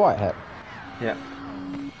moved to the right, Hep. Yeah.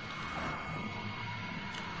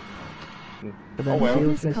 But then well.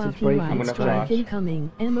 Seal's missed his braking I'm gonna strike. charge.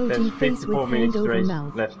 Incoming. There's Emoji face 54 with minutes hand over race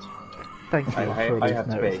mouth. left. Thank you for I at least have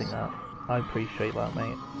noticing space. that. I appreciate that,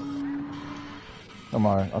 mate. Don't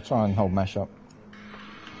worry, I'll try and hold Mash up.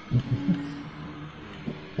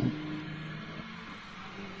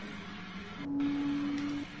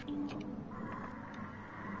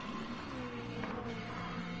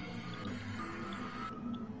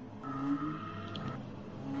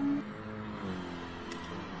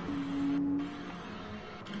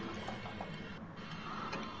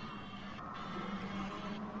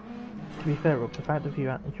 To be fair, Rob, the fact that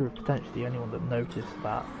you're potentially the only one that noticed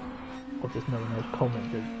that, or just no one else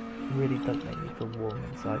commented, really does make me feel warm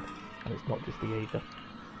inside. And it's not just the Asia.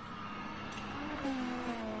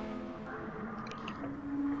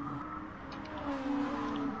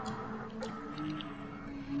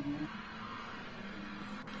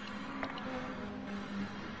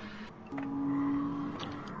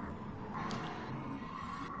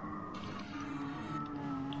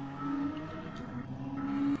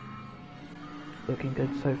 Looking good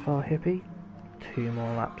so far, Hippie. 2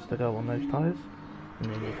 more laps to go on those tyres,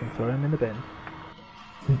 and then you can throw them in the bin.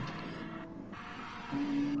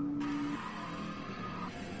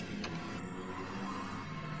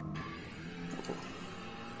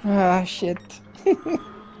 Ah, shit.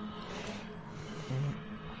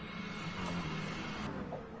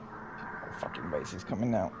 Fucking race is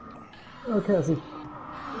coming now. Oh, Cassie.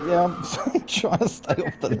 Yeah, I'm trying to stay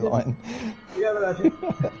off the line. You got it, Archie.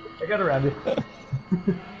 I got around you.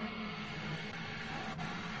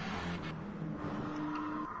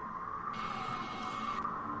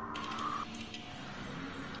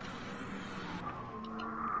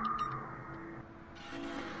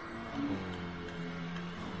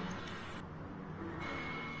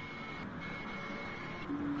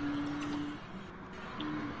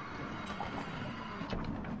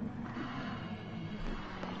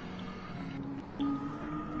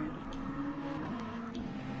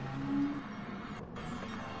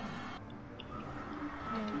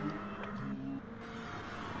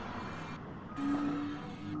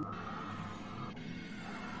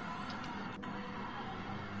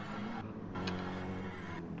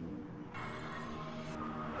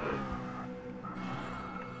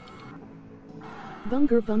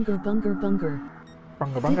 Bunger, bunger, bunger, bunger.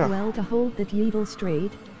 Bunga Did bunga. well to hold that evil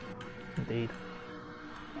straight. Indeed.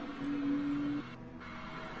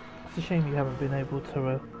 It's a shame you haven't been able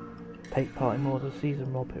to take part in more of the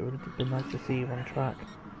season, Rob. It would have been nice to see you on track.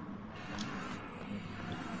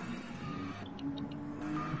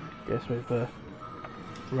 Guess with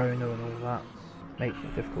Rona and all that, makes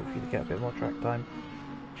it difficult for you to get a bit more track time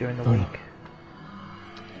during the week.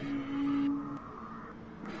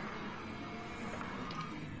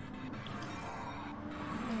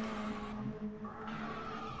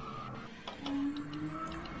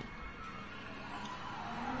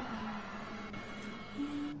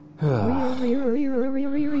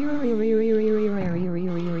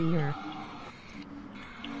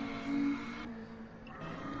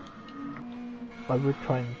 I would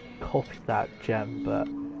try and copy that gem, but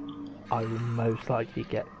I will most likely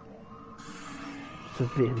get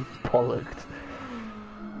severely bollocked.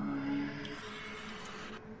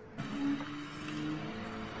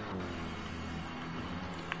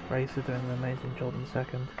 Racer doing an amazing job in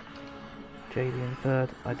second. JD in third.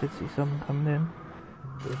 I did see someone coming in.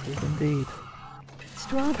 This is indeed.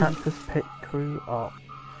 Strawberry. Cactus Pit crew are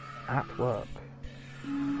at work.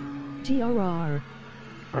 GRR.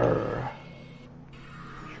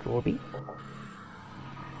 Strawberry.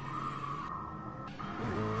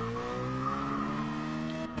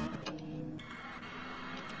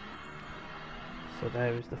 So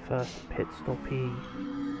there is the first pit stoppie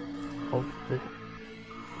of the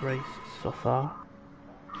race so far.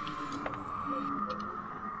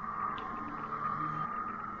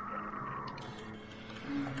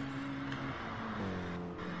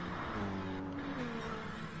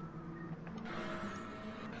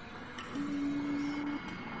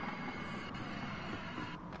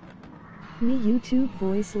 Me YouTube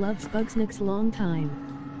voice loves Bugsnick's long time.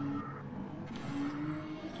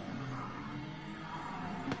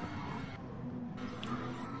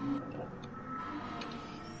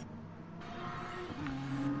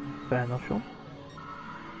 Fair enough, Sean.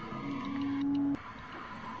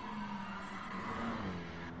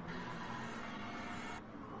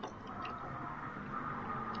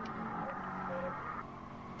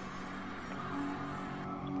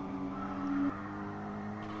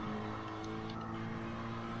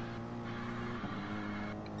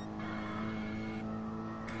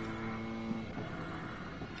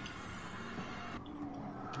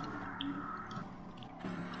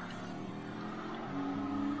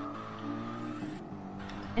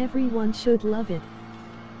 Everyone should love it.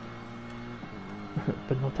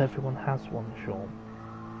 But not everyone has one, Sean.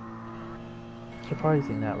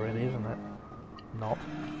 Surprising that really, isn't it? Not.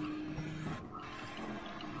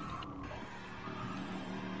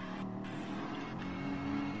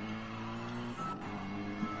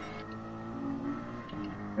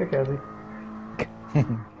 Hey, Cassie.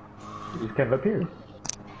 You just kind of appeared.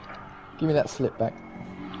 Give me that slip back.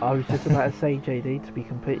 I was just about to say, JD, to be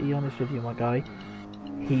completely honest with you, my guy,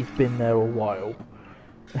 he's been there a while.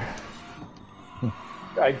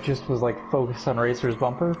 I just was like focused on Racer's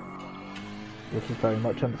bumper. Which is very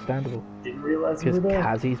much understandable. Didn't realize you Because were there.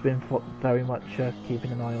 Kazi's been very much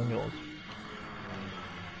keeping an eye on yours.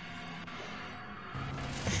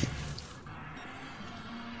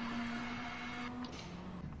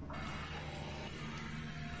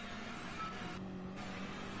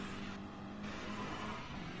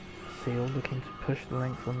 Seal looking to push the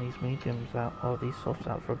length on these mediums out, or these softs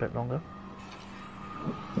out for a bit longer.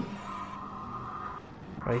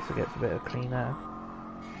 Racer gets a bit of clean air.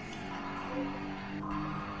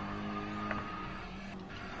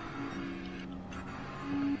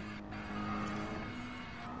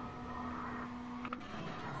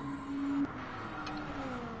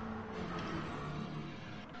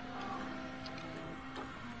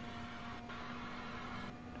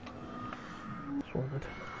 Forward.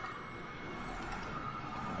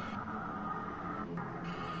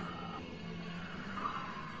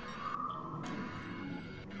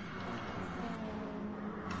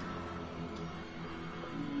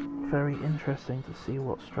 Very interesting to see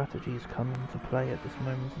what strategies come into play at this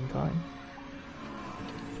moment in time.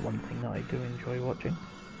 It's one thing that I do enjoy watching.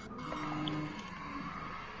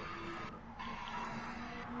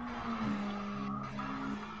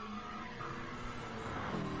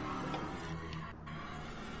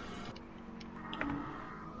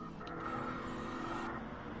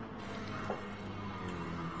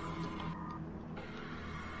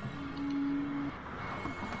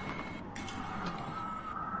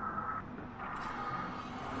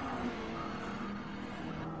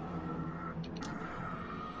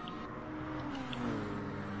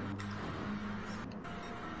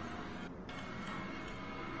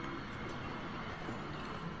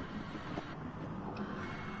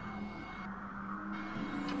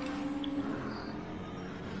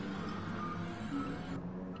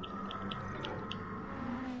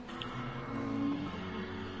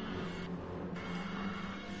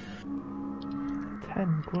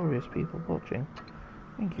 Glorious people watching.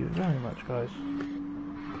 Thank you very much, guys.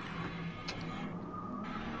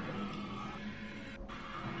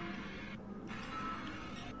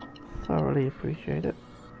 Thoroughly appreciate it.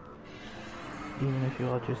 Even if you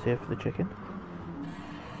are just here for the chicken.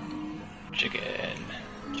 Chicken.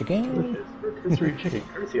 Chicken? Rotisserie chicken,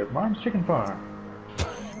 courtesy of Mom's Chicken Farm.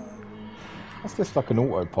 That's just like an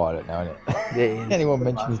autopilot now, isn't it? Yeah, it is. Anyone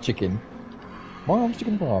mentions chicken. Mom's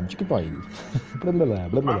Chicken Farm, chicken pie. Blah blah blah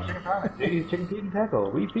blah Mom's blah. Chicken Farm, J.D.'s Chicken Feed and Tackle.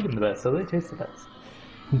 We feed them the best, so they taste the best.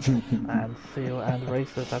 And Seal and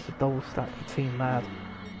Racer, that's a double stack for Team Mad.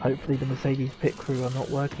 Hopefully the Mercedes pit crew are not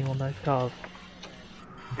working on those cars.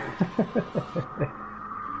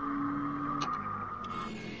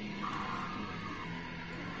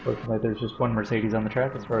 Looks like there's just one Mercedes on the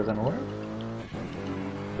track as far as I'm aware.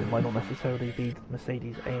 It might not necessarily be the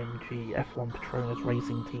Mercedes AMG F1 Petronas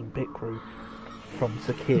Racing Team pit crew from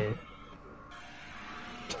Sakir.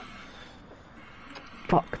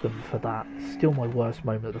 Fuck them for that. Still my worst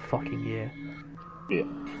moment of the fucking year. Yeah.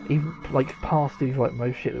 Even like past these like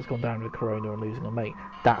most shit that's gone down with Corona and losing a mate,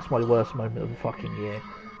 that's my worst moment of the fucking year.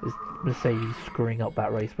 Is Mercedes screwing up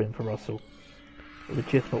that race win for Russell. A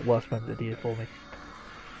legitimate worst moment of the year for me.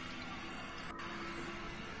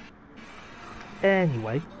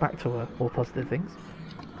 Anyway, back to more positive things.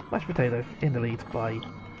 Mashed Potato in the lead by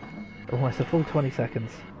almost a full 20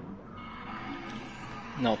 seconds.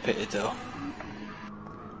 Not pitted though.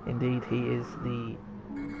 Indeed, he is the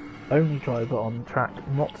only driver on track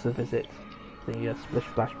not to visit the Splish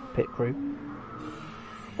Splash pit crew.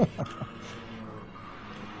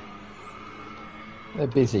 They're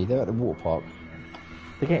busy, they're at the water park.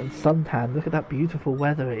 They're getting suntan. Look at that beautiful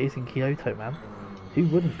weather it is in Kyoto, man. Who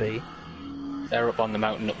wouldn't be? They're up on the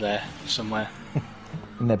mountain up there somewhere.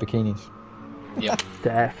 In their bikinis. Yep.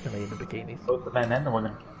 Definitely in the bikinis. Both the men and the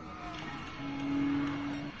women.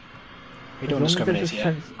 We don't discriminate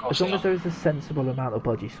here. As long as there is a sensible amount of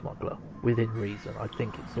budgie smuggler within reason, I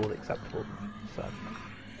think it's all acceptable. So.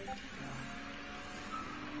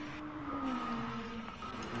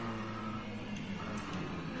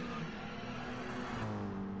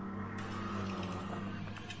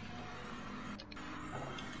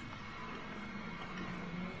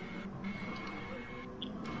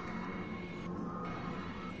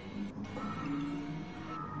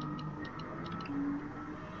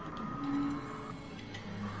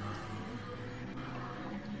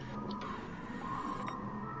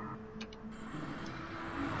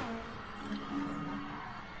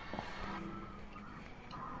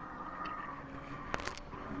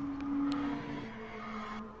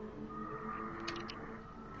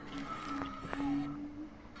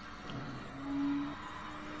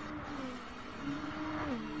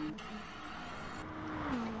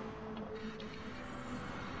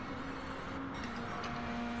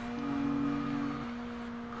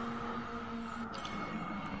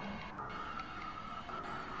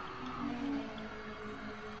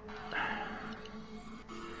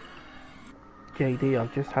 JD,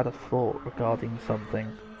 I've just had a thought regarding something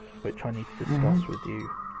which I need to discuss with you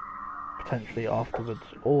potentially afterwards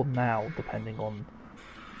or now, depending on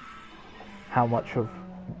how much of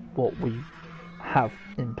what we have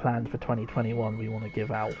in plans for 2021 we want to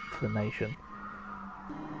give out to the nation.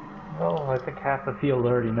 Oh, I think half the field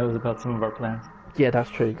already knows about some of our plans. Yeah, that's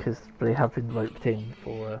true, because they have been roped in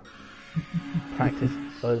for practice,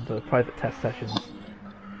 for private test sessions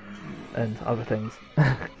and other things.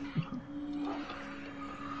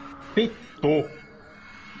 Vittu!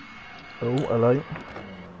 Oh, hello.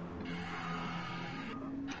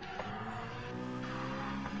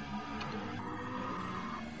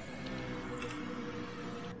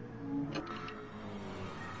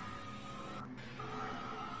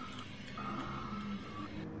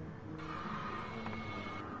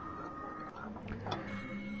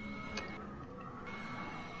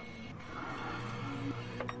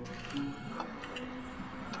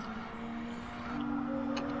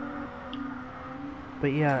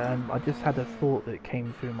 But yeah, I just had a thought that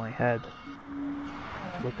came through my head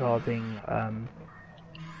regarding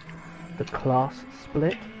the class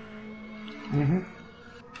split. Mm-hmm.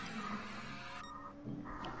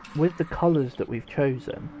 With the colours that we've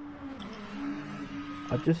chosen,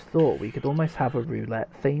 I just thought we could almost have a roulette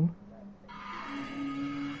theme.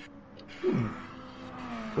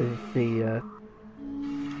 With the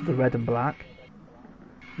red and black.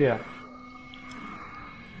 Yeah.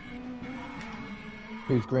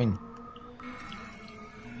 Who's green?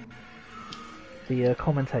 The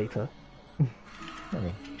commentator.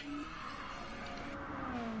 Really?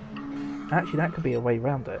 Actually, that could be a way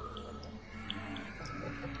round it.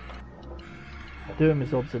 Do them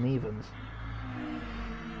as odds and evens.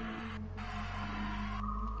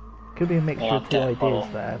 Could be a mixture of two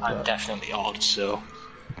ideas there. I'm But definitely odd, so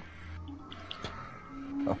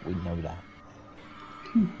Oh, we know that.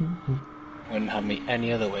 wouldn't have me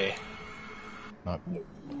any other way. No.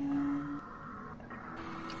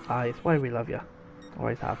 it's why we love you.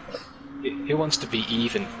 Always have. Who wants to be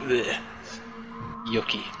even? Ugh.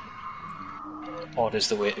 Yucky. Odd is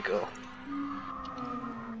the way to go.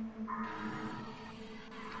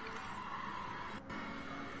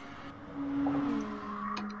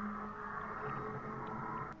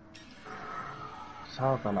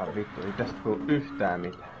 Saatana vittu, ei tästä tuu yhtään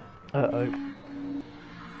mitään. Uh-oh.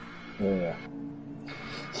 Yeah.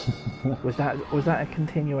 Was that a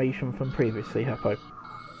continuation from previously, Heppo?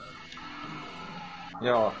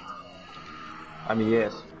 Joo. I mean,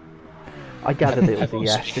 yes. I gathered it was a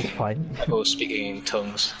yes, it's fine. I was speaking in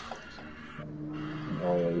tongues.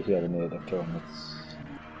 Oh, yeah, you hear the tone.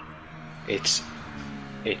 It's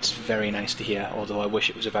very nice to hear, although I wish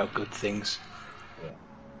it was about good things.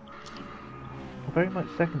 Very much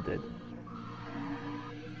seconded.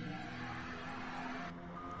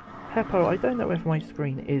 Heppo, I don't know if my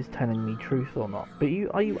screen is telling me truth or not, but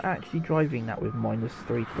are you actually driving that with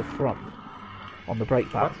 -3 to the front on the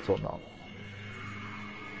brake balance or not?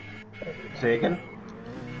 Say again?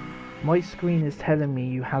 My screen is telling me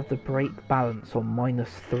you have the brake balance on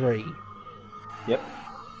 -3. Yep.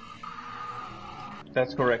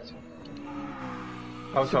 That's correct.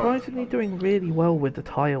 How so? Surprisingly doing really well with the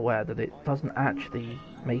tyre wear that it doesn't actually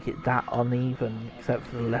make it that uneven except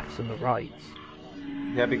for the lefts and the rights.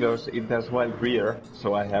 Yeah, because it has wide rear,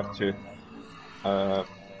 so I have to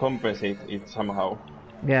compensate it somehow.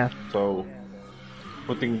 Yeah, So,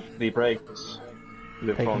 putting the brakes to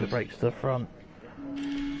the taking front. the brakes to the front.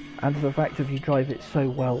 And the fact that you drive it so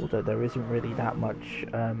well that there isn't really that much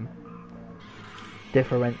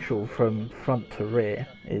differential from front to rear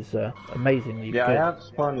is amazingly Yeah, good. I have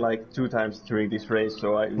spun like 2 times during this race,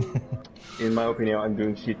 so in my opinion, I'm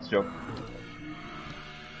doing shit job.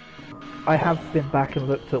 I have been back and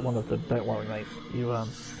looked at one of them, don't worry mate. You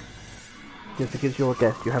just because you're a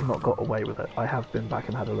guest, you have not got away with it. I have been back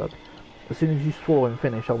and had a look. As soon as you swore and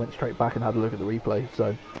finished, I went straight back and had a look at the replay,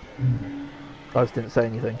 so I just didn't say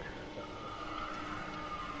anything.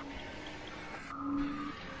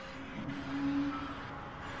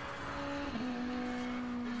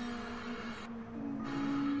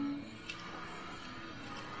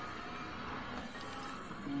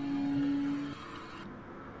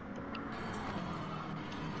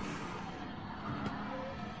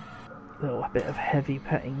 Little bit of heavy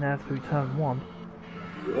petting there through turn 1.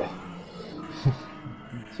 Yeah.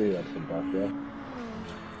 See that from back there.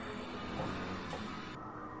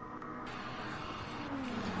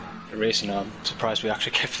 Racing, I'm surprised we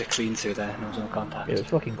actually kept it clean through there. There was no contact. It was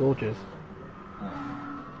fucking gorgeous.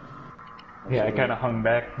 Yeah, I kind of hung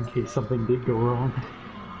back in case something did go wrong.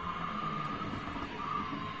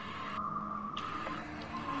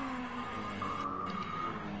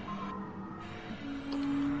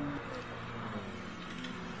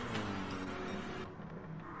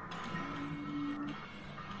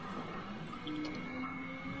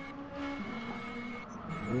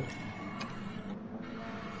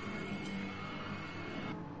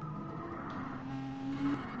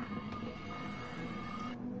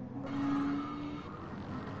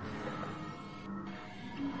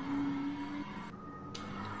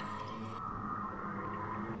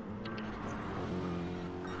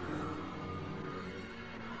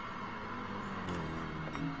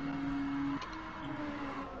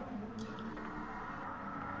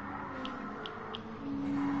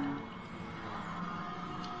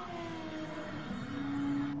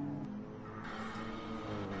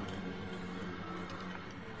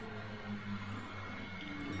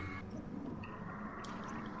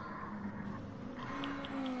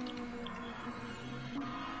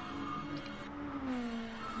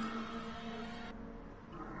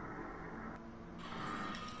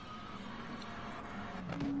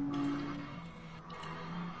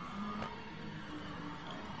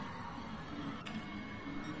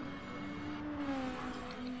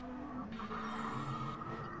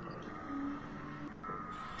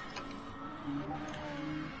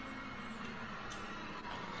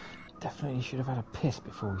 Definitely should have had a piss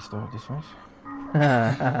before we started this race.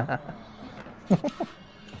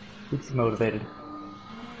 Keeps you motivated.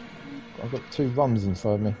 I've got 2 rums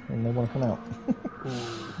inside me and they want to come out.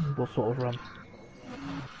 What sort of rum?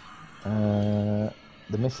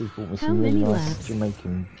 The missus bought me How some really many nice laps?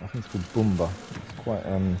 Jamaican, I think it's called Boomba. It's quite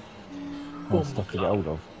hard stuff to get hold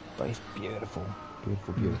of, but it's beautiful.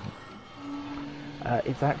 Beautiful, beautiful.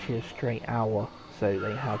 It's actually a straight hour, so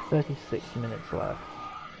they have 36 minutes left.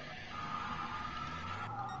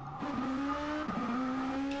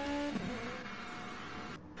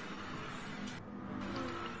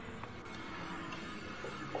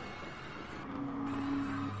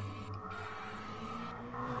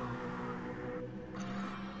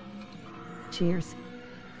 Cheers.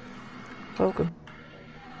 Welcome.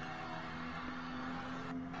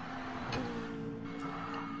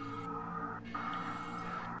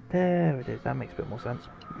 There it is, that makes a bit more sense.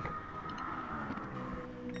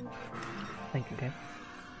 Thank you, Game.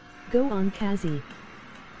 Go on, Kazi.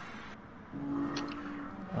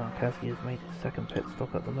 Kazi has made his second pit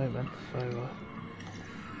stop at the moment, so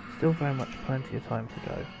still very much plenty of time to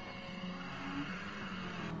go.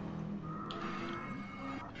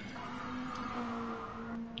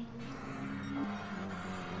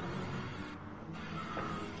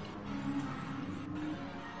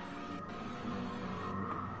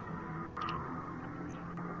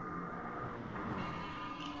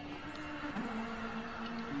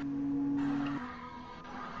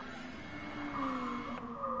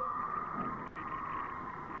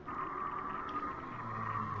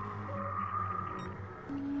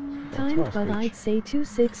 Timed, but I'd say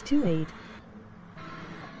 2628.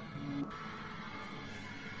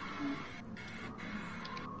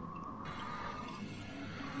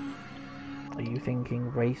 Are you thinking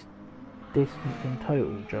race distance in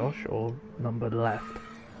total, Josh, or number left?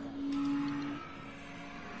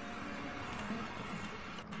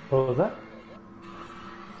 What was that?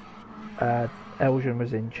 Elgin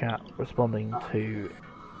was in chat responding to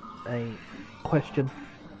a question.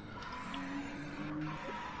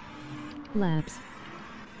 Laps.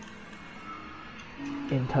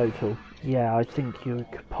 In total, yeah, I think you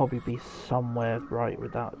could probably be somewhere right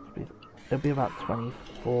with that. It'll be about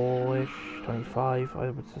 24-ish, 25,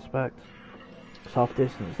 I would suspect. It's half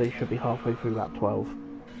distance, they should be halfway through that 12.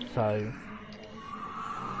 So,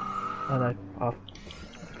 I know, half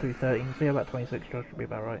through 13, so yeah, about 26 Josh should be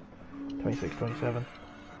about right. 26, 27.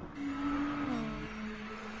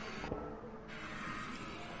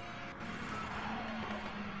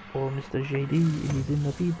 Or Mr. JD, he's in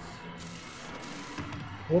the feeds.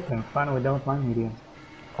 Yes, I'm finally done with my medium.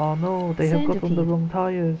 Oh no, they have got on the Centipede. wrong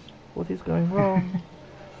tyres. What is going wrong?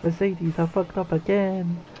 Mercedes have fucked up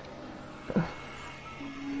again.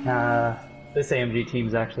 This AMG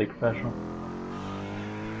team's actually professional.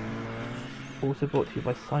 Also brought to you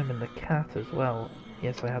by Simon the Cat as well.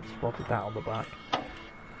 Yes, I had spotted that on the back.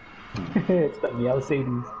 It's that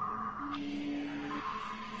Mercedes.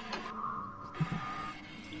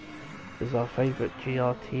 As our favourite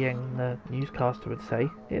GRT newscaster would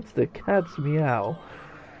say, it's the cat's meow.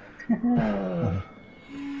 I'll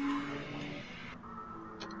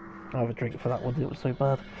have a drink for that one, it was so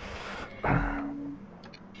bad. I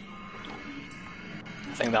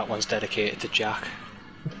think that one's dedicated to Jack.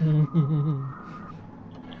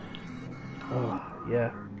 Oh,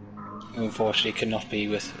 yeah. Who unfortunately cannot be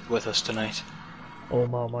with us tonight. Or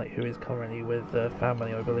Marmite, who is currently with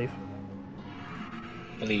family, I believe.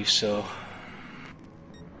 Believe so.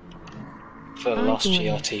 For the lost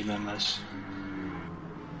GRT members.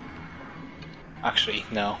 Actually,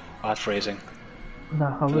 no, bad phrasing. No,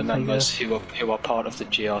 I For the would say members who are part of the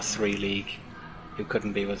GR3 league who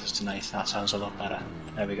couldn't be with us tonight, that sounds a lot better.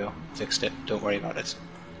 There we go, fixed it, don't worry about it.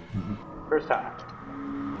 First time.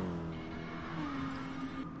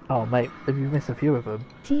 Oh mate, if you miss a few of them.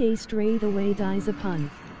 TA straight away dies a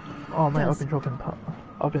pun. Oh mate, Does.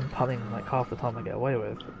 I've been punning like half the time I get away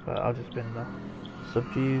with, but I've just been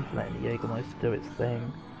subdued, letting the Jägermeister do its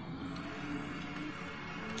thing.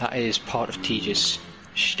 That is part of TJ's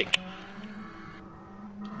shtick.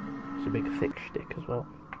 It's a big thick shtick as well.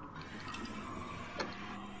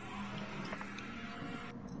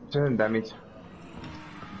 Turn damage.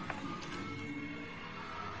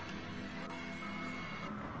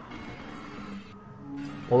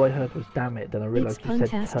 All I heard was damn it, then I realised It's you said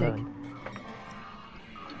fantastic. turn.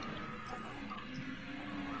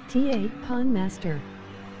 TA Pun Master.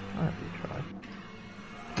 I have to try.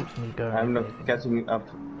 Keeps me going. I'm with not anything. catching up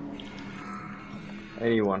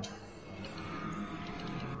anyone.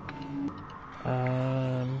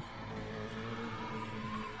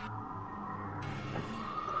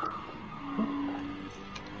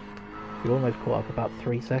 You almost caught up about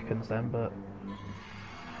 3 seconds then, but...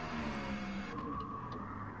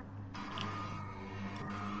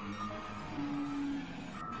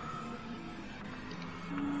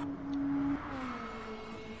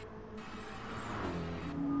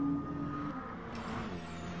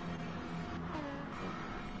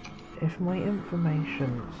 If my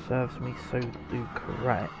information serves me so do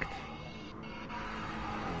correct,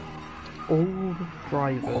 all the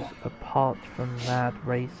drivers apart from Mad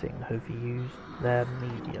Racing have used their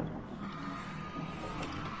mediums.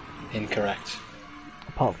 Incorrect.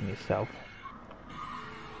 Apart from yourself.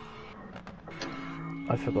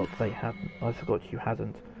 I forgot they hadn't. I forgot you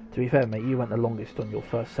hadn't. To be fair, mate, you went the longest on your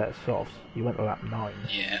first set of softs. You went to lap 9.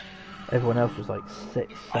 Yeah. Everyone else was like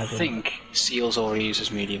 6, 7. I think Seals already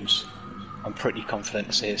uses mediums. I'm pretty confident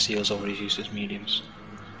to say that Seals already uses mediums.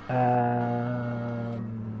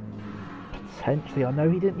 Potentially. I know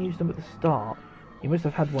he didn't use them at the start. He must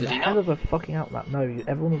have had one hell of a fucking outlap. No,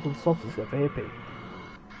 everyone was on softs except for Hippie.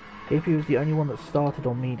 Hippie was the only one that started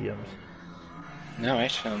on mediums. No,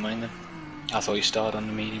 right, never mind then. I thought you started on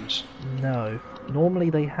the mediums. No. Normally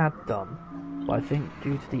they had done, but I think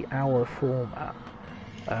due to the hour format,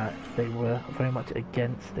 they were very much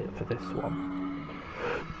against it for this one.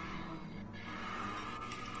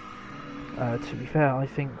 To be fair, I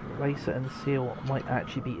think Racer and Seal might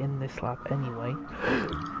actually be in this lap anyway.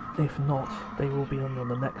 If not, they will be on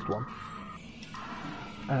the next one.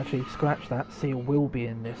 Actually, scratch that, Seal will be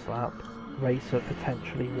in this lap. Racer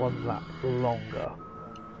potentially 1 lap longer.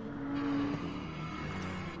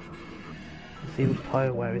 Seal's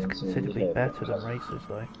tyre wear is considerably better than Racer's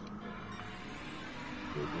though.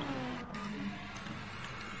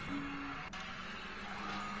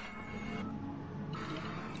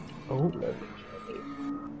 Oh.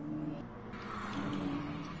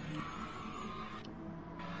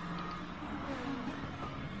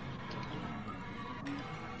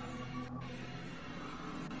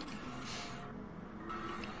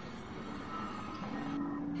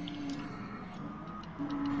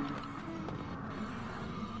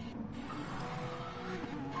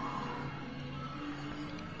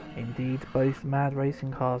 Indeed, both Mad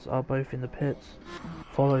Racing cars are both in the pits,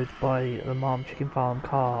 followed by the Mom Chicken Farm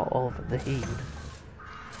car of the Heat.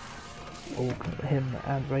 All him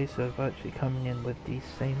and Racer virtually coming in with the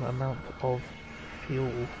same amount of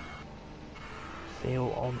fuel.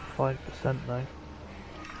 Seal on 5% though.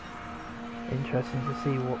 Interesting to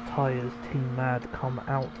see what tyres Team Mad come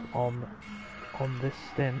out on this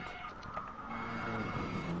stint.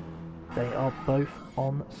 They are both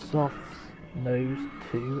on softs. Nose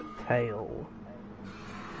to tail.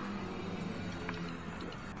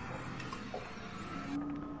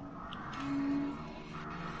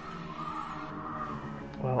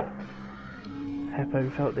 Well,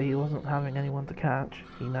 Heppo felt that he wasn't having anyone to catch.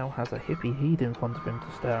 He now has a Hippie Heed in front of him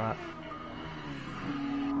to stare at.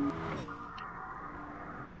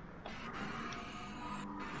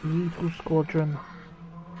 The Eagle Squadron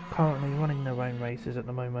currently running their own races at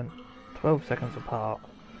the moment, 12 seconds apart.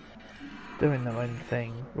 Doing their own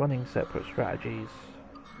thing, running separate strategies.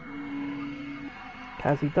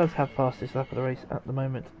 Kazi does have fastest lap of the race at the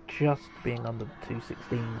moment, just being under the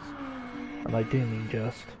 2:16s, and I do mean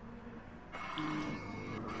just.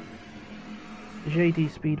 JD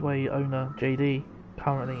Speedway owner JD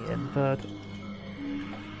currently in 3rd,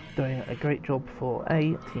 doing a great job for A,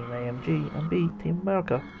 Team AMG, and B, Team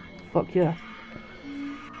America. Fuck yeah.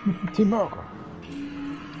 Team America.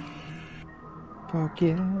 Fuck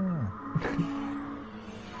yeah.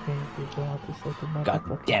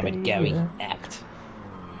 God damn it, Gary. Act.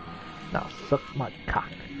 Now suck my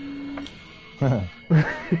cock.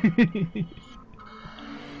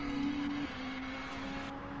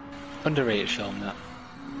 Underrated film, that.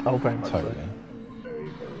 Oh, very much Totally. so.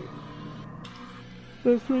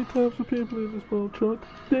 There's 3 types of people in this world, Chuck.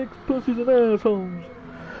 Dicks, pussies, and assholes.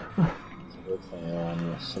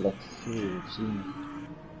 Select few.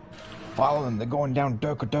 Follow them, they're going down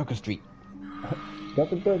Durka Street. Oh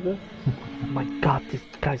my god, this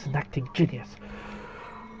guy's an acting genius.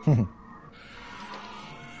 Then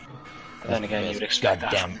again, you would expect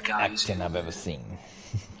that from Goddamn the guys. acting I've ever seen.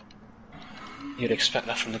 You'd expect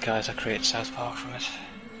that from the guys that created South Park from it.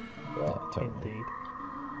 Yeah, totally. Indeed.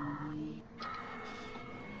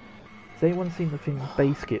 Has anyone seen the film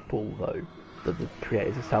Basketball, though, that the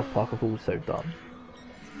creators of South Park have also done?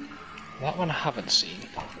 That one I haven't seen.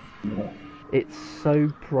 It's so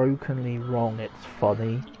brokenly wrong, it's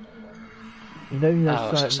funny. You know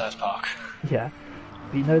there's certain... South Park. Yeah.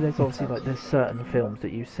 But you know there's obviously like there's certain films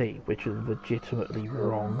that you see which are legitimately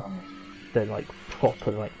wrong. They're like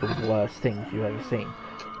proper like the worst things you've ever seen.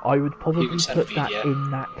 I would probably put Centipede, that yeah.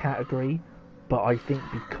 in that category, but I think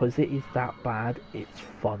because it is that bad, it's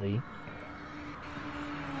funny.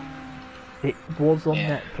 It was on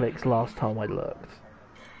Yeah. Netflix last time I looked,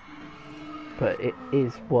 but it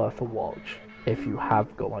is worth a watch if you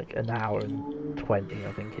have got like an hour and 20,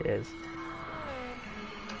 I think it is.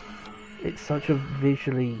 It's such a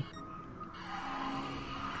visually,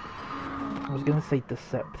 I was going to say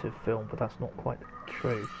deceptive film, but that's not quite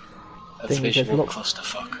true. A Thing is, there's visual lots.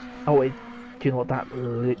 clusterfuck. Oh, do you know what? That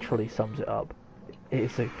literally sums it up. It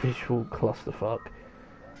is a visual clusterfuck.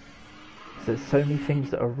 So there's so many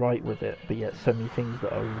things that are right with it, but yet so many things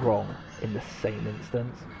that are wrong in the same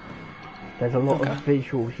instance. There's a lot of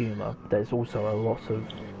visual humour. There's also a lot of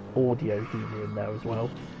audio humour in there as well.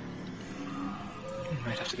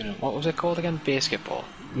 Might have to go. What was it called again? Basketball.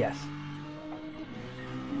 Yes.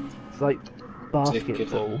 It's like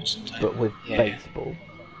basketball, but with baseball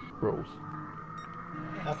rules.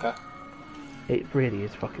 Okay. It really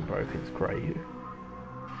is fucking broken. It's great.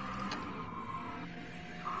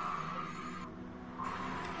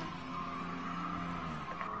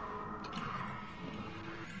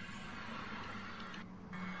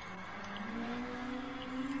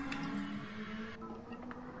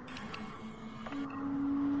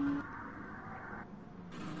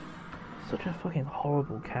 Such a fucking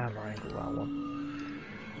horrible camera angle, that one.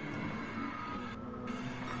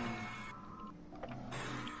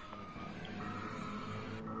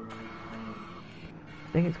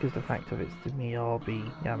 I think it's because the fact of it's the Miyabi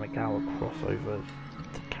Yamagawa crossover,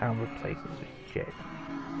 the camera places is shit.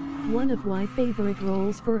 One of my favorite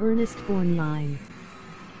roles for Ernest Borgnine.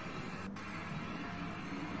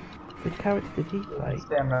 Which character did he play?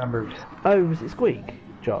 Stand members. Oh, was it Squeak?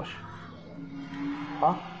 Josh?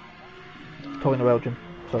 Huh? Talking to Belgium.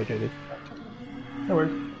 Sorry, JD. No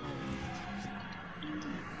worries.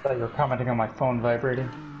 Thought you were commenting on my phone vibrating.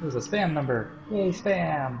 It was a spam number. Yay,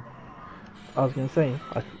 spam! I was going to say,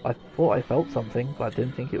 I thought I felt something, but I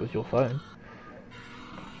didn't think it was your phone.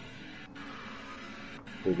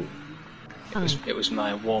 It was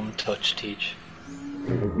my warm touch, Teach.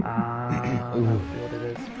 Ah, that must be what it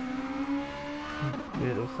is.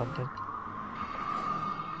 Weird or something.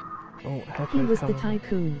 Oh, He was the coming.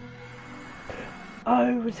 tycoon.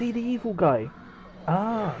 Oh, was he the evil guy?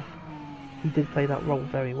 Ah, he did play that role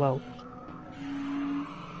very well.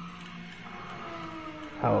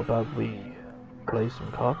 How about we play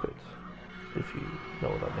some carpets, if you know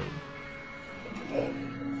what I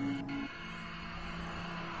mean.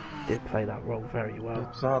 Did play that role very well.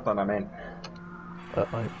 Saatana men.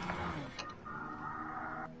 Uh-oh.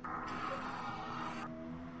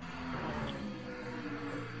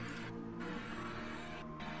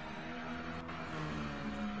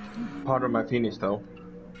 Pardon my Finnish though.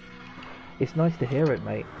 It's nice to hear it,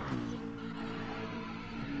 mate.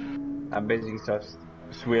 I'm basically just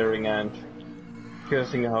swearing and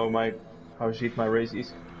cursing how shit my race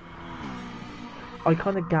is. I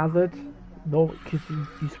kind of gathered, no, because you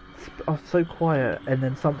are so quiet, and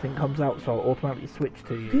then something comes out, so I'll automatically switch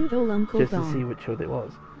to you, Good ol' Uncle just to Don. see which one it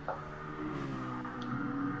was.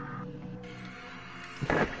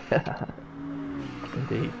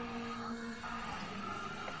 Indeed.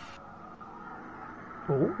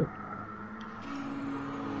 Oh.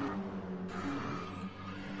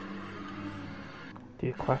 The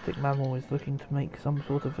aquatic mammal is looking to make some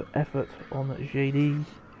sort of effort on JD.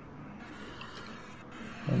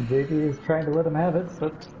 And JD is trying to let him have it,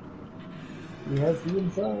 but he has the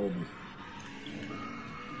inside.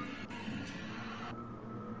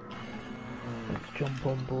 Let's jump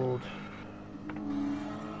on board.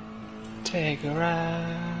 Take a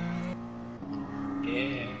ride.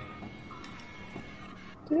 Yeah.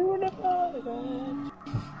 Doing it for the girls.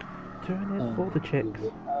 Doing it for the chicks.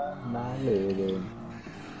 My lady.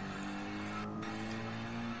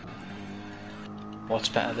 What's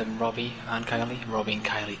better than Robbie and Kylie? Robbie and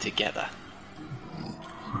Kylie together.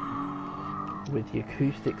 With the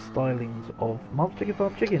acoustic stylings of Mum's Chicken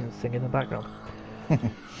Farm Chickens singing in the background.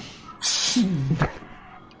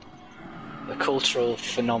 The cultural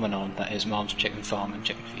phenomenon that is Mom's Chicken Farm and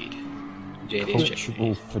Chicken Feed. JD's Chicken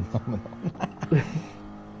Cultural Feed. phenomenon.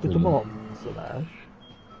 With the mom slash.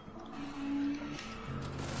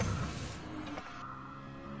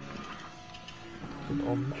 An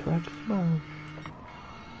on-track smash.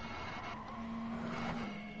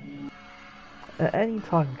 At any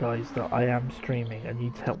time, guys, that I am streaming and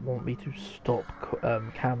you want me to stop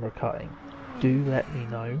camera cutting, do let me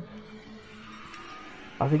know.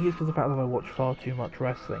 I think it's because of the fact that I watch far too much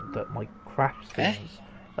wrestling that my crash things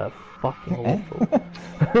are fucking awful.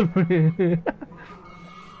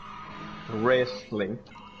 Wrestling.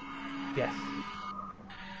 Yes.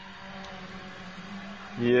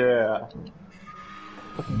 Yeah.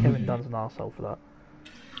 Fucking Kevin Dunn's an arsehole for that.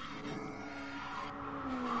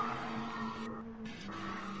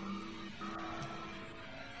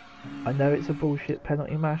 I know it's a bullshit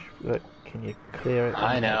penalty, Mash, but can you clear it?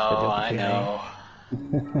 I know.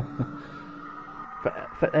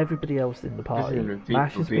 For everybody else in the party,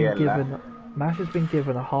 Mash has been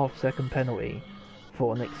given a half-second penalty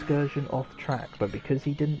for an excursion off track, but because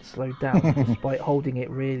he didn't slow down despite holding it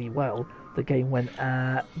really well, the game went,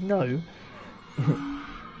 no.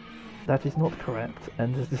 That is not correct,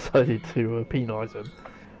 and has decided to penalise him.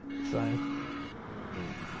 So.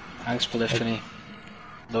 Thanks, Polyphony.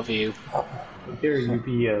 Love you. How dare you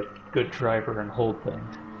be a good driver and hold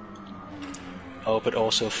things. Oh, but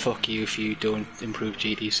also fuck you if you don't improve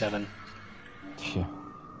GT7. Yeah.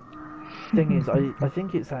 Thing is, I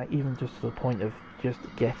think it's even just to the point of just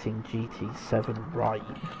getting GT7 right.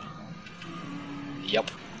 Yep.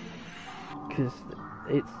 Because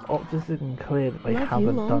it's obviously clear that they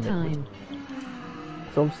haven't done it.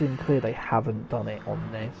 It's obviously clear they haven't done it on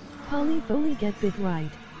this. Polly fully get bit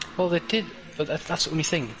right. Well, they did, but that's the only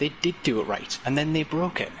thing. They did do it right, and then they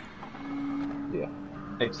broke it. Yeah.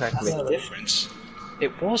 Exactly. That's the difference.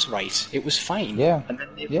 It was right. It was fine. Yeah. And then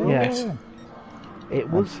they broke it. Yeah. It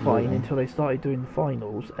was Absolutely. fine until they started doing the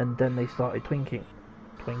finals, and then they started tinking.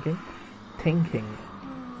 Tinkering?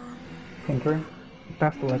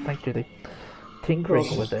 That's the word, thank you, Judy.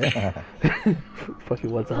 Tinkering with it. Fucking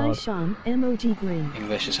words are Hi hard. Sean, emoji grin.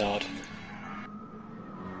 English is hard.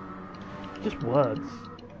 Just words.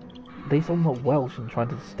 These are not Welsh and trying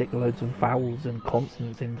to stick loads of vowels and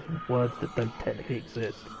consonants into words that don't technically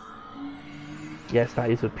exist. Yes, that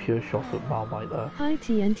is a pure shot at Marmite there. Hi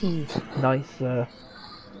TNT. Nice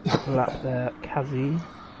lap there, Kazi.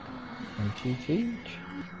 And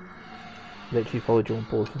Literally followed you on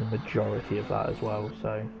board for the majority of that as well,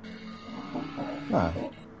 so... No.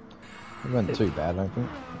 It wasn't too bad, I think.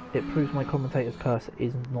 It proves my commentator's curse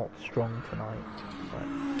is not strong tonight. So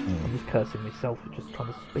I'm just cursing myself for just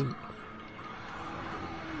trying to speak.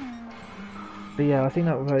 But yeah, I think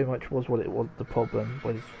that very much was what it was. The problem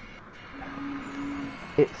was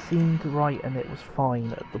it seemed right and it was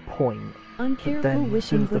fine at the point. Uncareful then,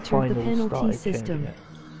 wishing the butchered the finals penalty started system. it.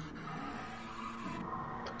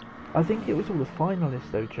 I think it was all the finalists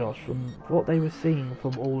though, Josh, from what they were seeing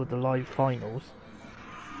from all of the live finals.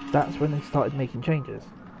 That's when they started making changes.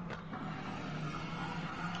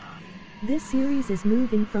 This series is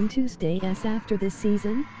moving from Tuesday as after this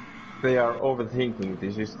season. They are overthinking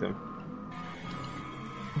the system.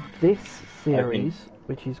 This series,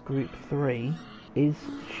 which is Group 3, is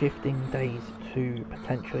shifting days to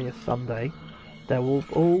potentially a Sunday. There will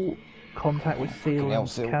all contact with Seal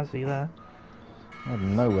and Kazi there. I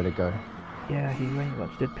don't know where to go. Yeah, he very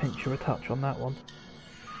much did pinch you a touch on that one.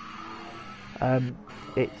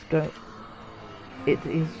 It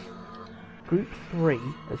is Group 3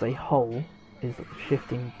 as a whole is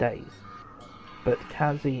shifting days, but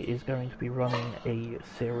Kazi is going to be running a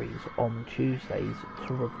series on Tuesdays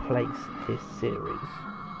to replace this series.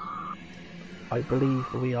 I believe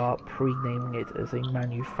we are pre-naming it as a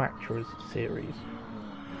manufacturer's series.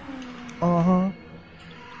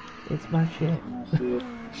 It's my shit.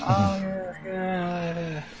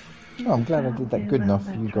 Oh, I'm glad I did that good enough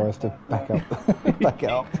for you guys to back up. Back it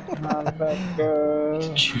up.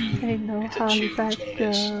 Ain't no holly back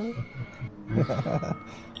girl.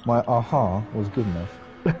 My aha was good enough.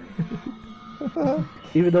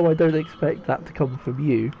 Even though I don't expect that to come from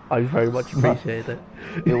you, I very much appreciate it.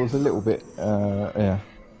 It was a little bit,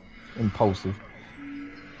 impulsive.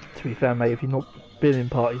 To be fair, mate, if you've not been in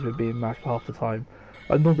parties with me and Mash half the time,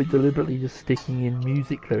 I'm normally deliberately just sticking in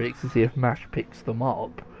music lyrics to see if Mash picks them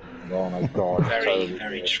up. Oh my god. Very,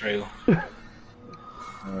 very true.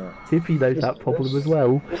 Hippie knows that problem as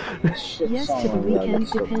well. Yes to the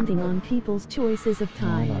weekend depending on people's choices of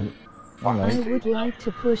time. I would like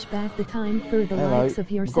to push back the time for the likes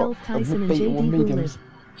of yourself, Tyson and JD who live.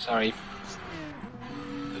 Sorry.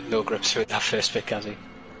 No grips with that first pick, has he?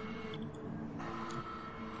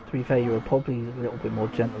 To be fair, you were probably a little bit more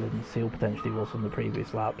gentle than Seal potentially was on the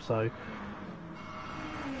previous lap, so...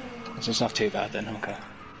 So it's not too bad then, okay.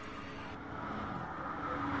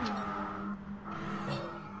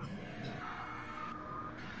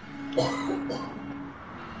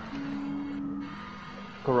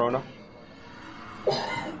 Corona.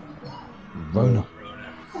 Rona.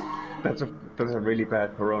 That's a really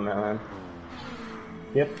bad Corona, man.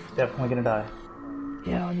 Yep, definitely gonna die.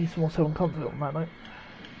 Yeah, I need some more self-confidence on that note.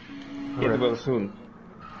 Get well soon.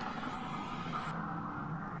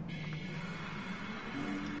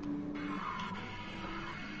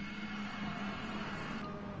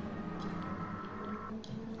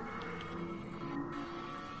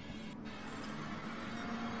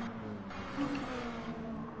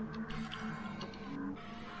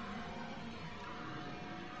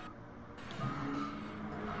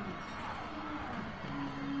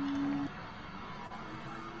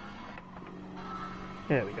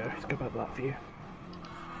 There we go, let's go back to that view.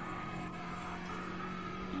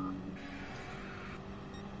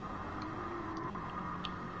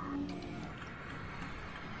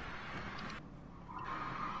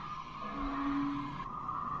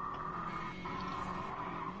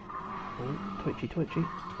 Oh, twitchy. Twitchy,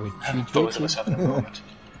 Both of twitchy. us having a moment.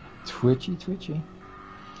 Twitchy.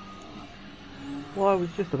 Well, I was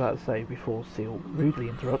just about to say before Seal rudely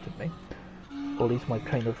interrupted me, or at least my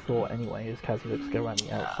train of thought anyway, as Kazzy looks to go around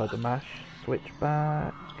the outside the mash, switch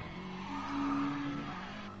back,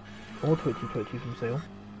 or twitchy from Seal.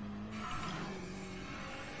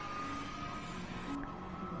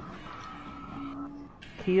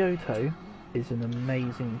 Kyoto is an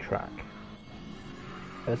amazing track.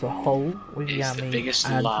 As a whole, with It's Yami the biggest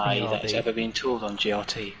and lie PRD. that has ever been told on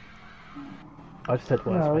GRT. I've said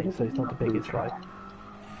worse, No, mate, so it's not the biggest lie.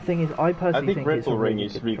 The thing is, I personally I think Red it's a Bull Ring really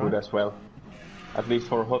is good really good track. as well. At least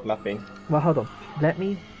for hot lapping. Well, hold on. Let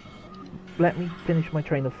me finish my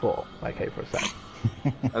train of thought. Okay, for a sec.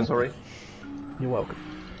 I'm sorry. You're welcome.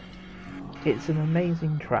 It's an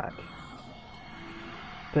amazing track,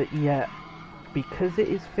 but yet, because it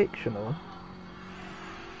is fictional,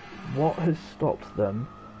 what has stopped them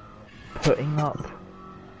putting up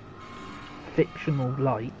fictional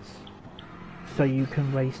lights so you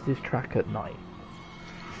can race this track at night?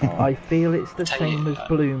 I feel it's the same as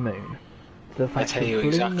Blue Moon. The I fact tell that you Blue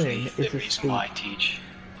exactly Moon the is a reason speed. why I teach.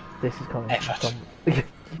 This is coming Effort. from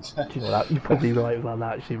some. Do you know that? You're probably right about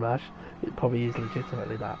that, actually, Mash. It probably is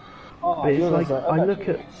legitimately that. Oh, But it's you're like right. I look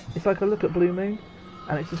at, it's like I look at Blue Moon,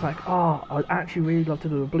 and it's just like, I'd actually really love to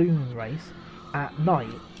do a Blue Moon race at night,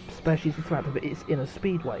 especially since the fact that it's in a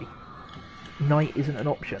speedway. Night isn't an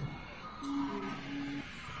option.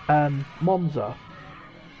 Monza.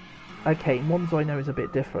 Okay, Monza I know is a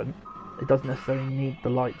bit different. It doesn't necessarily need the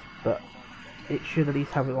lights, but it should at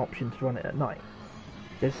least have an option to run it at night.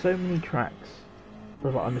 There's so many tracks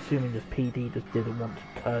that I'm assuming this PD just didn't want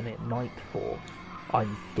to turn it night for.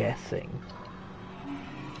 I'm guessing.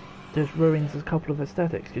 Just ruins a couple of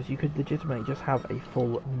aesthetics, because you could legitimately just have a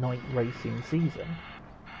full night racing season.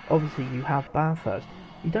 Obviously you have Bathurst.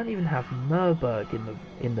 You don't even have Nürburg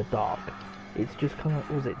in the dark. It's just kind of,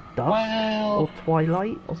 was it dusk Well, or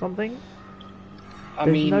twilight or something? I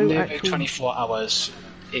There's mean, no Nürburgring actual- 24 hours,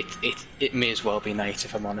 it may as well be night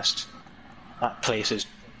if I'm honest. That place is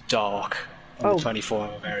dark on the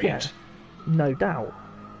 24-hour variant. Yeah, no doubt.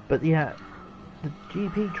 But yet, the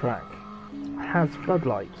GP track has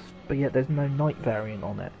floodlights, but yet there's no night variant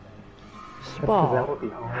on it. Spa that would be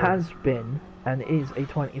hard. has been and is a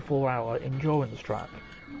 24-hour endurance track,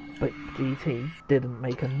 but GT didn't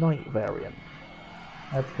make a night variant.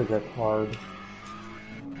 That's because that's hard.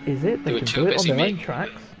 Is it? They They were can too do it on busy their own making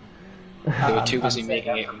tracks. They were too busy I'm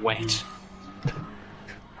making saying it wet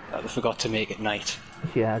that they forgot to make it night.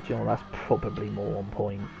 Yeah, do you know, that's probably more on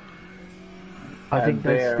point. I And think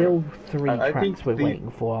there's they're- still three I think tracks we're the-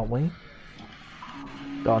 waiting for, aren't we?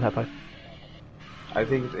 Go on, Heppo. I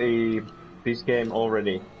think this game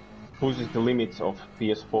already pushes the limits of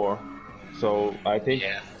PS4. So I think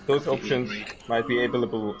Yeah, those completely options agreed. might be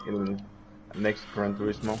available in next Gran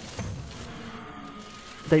Turismo.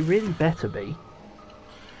 They really better be,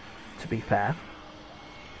 to be fair.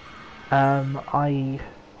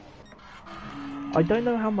 I don't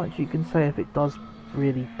know how much you can say if it does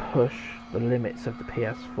really push the limits of the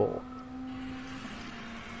PS4.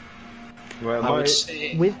 Well, I would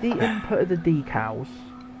say With the input of the decals,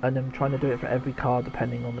 and them trying to do it for every car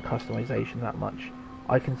depending on the customization that much,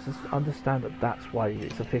 I can understand that that's why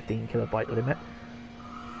it's a 15 kilobyte limit.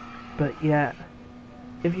 But yet,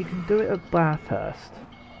 if you can do it at Bathurst,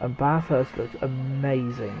 and Bathurst looks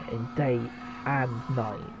amazing in day and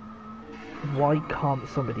night, why can't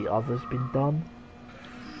some of the others been done?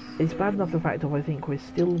 It's bad enough the fact that I think we're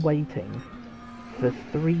still waiting for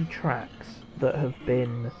 3 tracks that have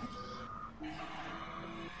been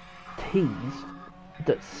teased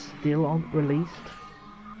that still aren't released.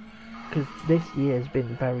 Because this year has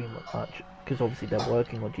been very much, because obviously they're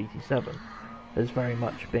working on GT7, has very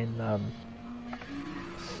much been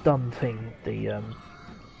stunting the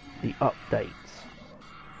updates,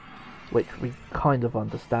 which we kind of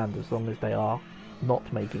understand as long as they are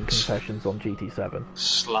not making concessions on GT7.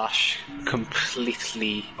 /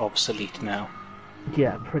 completely obsolete now.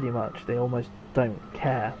 Yeah, pretty much. They almost don't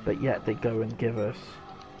care, but yet they go and give us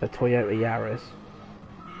a Toyota Yaris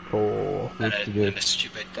for And Pretty a, good.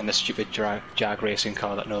 and a stupid Jag racing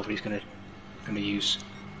car that nobody's gonna use.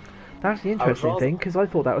 That's the interesting rather- thing, because I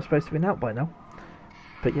thought that was supposed to be out by now,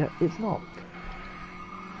 but yet it's not.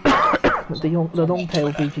 the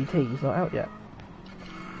long-tail VGT is not out yet,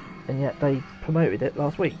 and yet they promoted it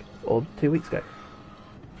last week or 2 weeks ago.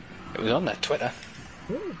 It was on their Twitter.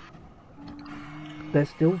 They're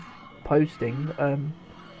still posting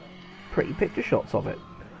pretty picture shots of it.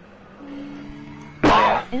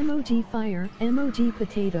 Emoji fire, emoji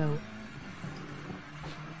potato.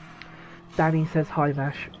 Danny says hi,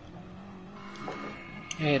 Mash.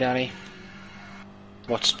 Hey, Danny.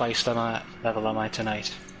 What spice level am I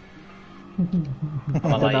tonight? Am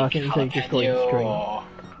I like I think you said you just got in stream.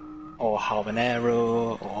 or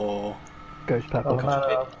habanero, or Ghost pepper.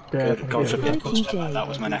 God forbid, Hi, ghost pepper. TJ. That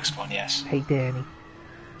was my next one. Yes, Hey, Danny.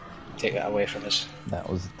 take that away from us. That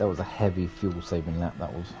was a heavy fuel saving lap.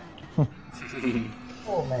 That was.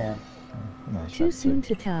 Oh man. Nice, Too that's soon it.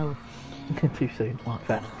 to tell. Too soon.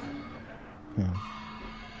 Fair.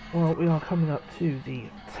 Well, we are coming up to the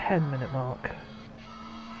 10-minute mark,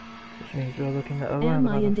 which means we are looking at around Am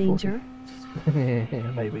I about in 40 danger?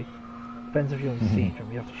 Yeah, maybe. Depends if you're on siege and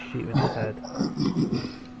we have to shoot in the head.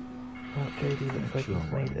 Well, JD looks like Sure,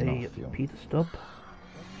 he's made right a enough, yeah. Peter stop.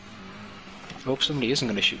 I hope somebody isn't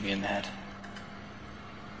going to shoot me in the head.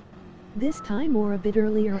 This time or a bit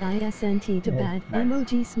earlier ISNT to bad, nice.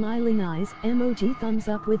 emoji smiling eyes, emoji thumbs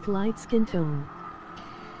up with light skin tone.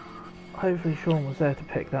 Hopefully Sean was there to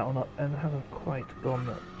pick that one up and hasn't quite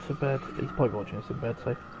gone to bed. He's probably watching us in bed,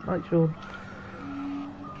 so night Sean.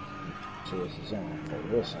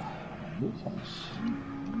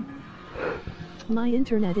 My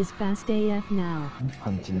internet is fast AF now.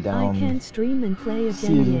 Hunting I down. can't stream and play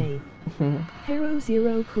again, yay. Hero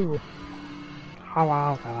Zero cool.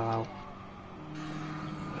 Hello, hello.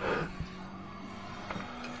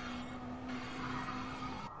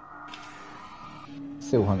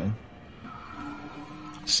 Still hunting.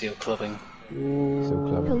 Seal clubbing. Still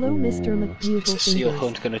clever. Hello, Mr. Is McBeautiful a seal Fingers.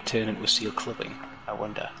 hunt going to turn into a seal clubbing? I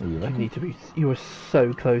wonder. Oh, you You reckon? need to be. You were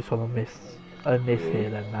so close on a miss here,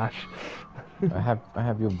 then Nash. I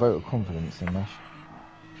have your vote of confidence in Nash.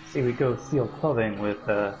 See, we go seal clubbing with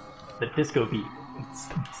the disco beat.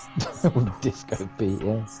 Disco beat,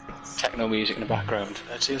 yeah. Techno music in the background.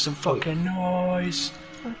 Let's hear some fucking noise.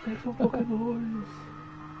 Let's make some fucking noise.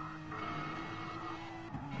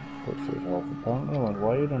 Put foot off the partner and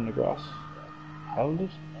wide on the grass. Held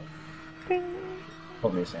it.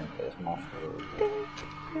 Put me same place, Moff.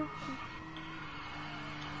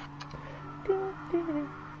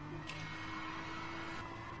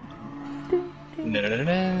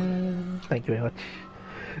 Thank you very much.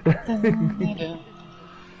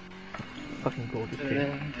 Fucking gorgeous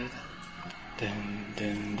tune.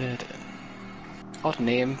 Odd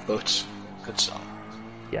name, but good song.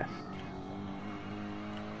 Yes.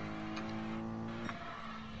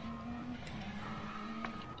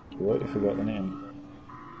 You forgot the name.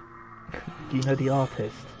 Do you know the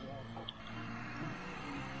artist?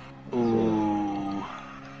 Ooh.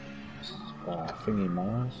 Thingy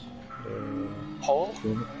Mars. Paul?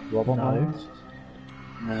 Robert No. Mars.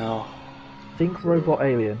 No. Think Robot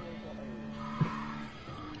Alien.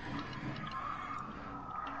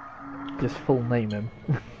 Just full name him.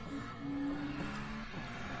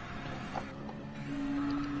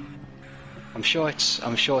 I'm sure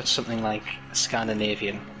it's something like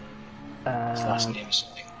Scandinavian. His last name is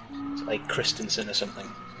something. It's like Christensen or something.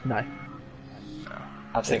 No.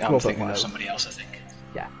 I'm It's thinking Robert of Miles. somebody else, I think.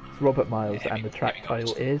 Yeah. It's Robert Miles Yeah, and the maybe track got it.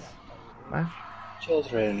 title is Mash.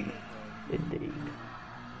 Children, Indeed.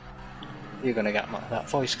 you're gonna get that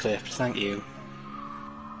voice clipped, thank you.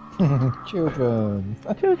 Children.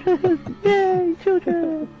 Children! Yay,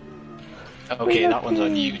 children! Okay, that one's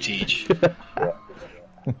on you, Teach.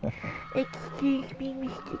 Excuse me,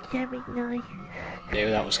 Mr. Gemini. Knew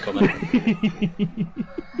that was coming.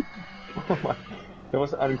 That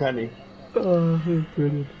was uncanny. Oh,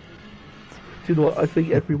 brilliant. Do you know what? I think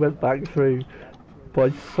if we went back through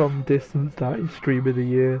by some distance that stream of the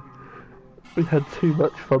year, we had too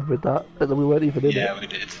much fun with that, and then we weren't even in Yeah, it. we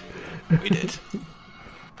did. We did.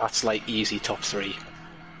 That's like easy top 3.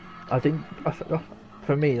 I think,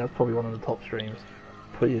 for me, that's probably one of the top streams.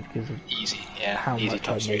 Purely because of Easy, yeah. How Easy much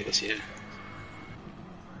top I 3 made. this year.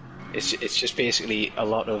 It's just basically a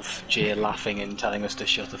lot of Jay laughing and telling us to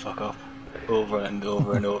shut the fuck up over and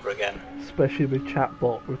over and over again. especially with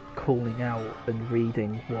chatbot with calling out and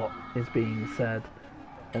reading what is being said,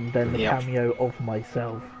 and then the Yep. cameo of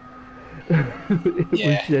myself. With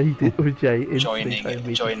Yeah. Jay instantly telling me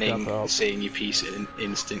to shut Joining, up. saying your piece and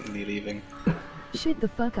instantly leaving. Shut the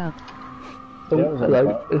fuck up. Oh, Yeah, it was hello,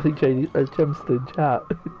 about- I think Jem's still in chat.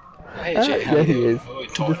 Hey Jay, how yeah, you he doing? is. Oh, we He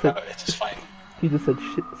talked just said- about it, it's fine. He just said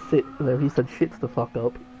he said shits the fuck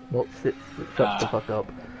up, not shuts the fuck up.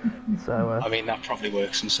 So, I mean, that probably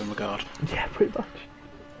works in some regard. yeah, pretty much.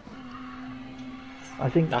 I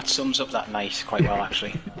think That sums up that night quite well,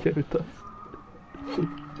 actually. yeah, it does.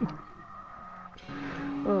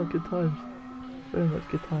 Oh, good times. Very much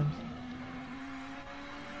good times.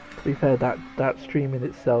 To be fair, that stream in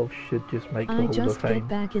itself should just make the I Hall just of Fame. get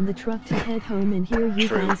back in the truck to head home and hear you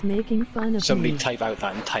True. guys making fun of Somebody me. type out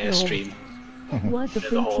that entire Oh. stream. What the Into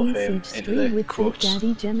the Hall of Fame, 14-inch into stream the with Big quotes.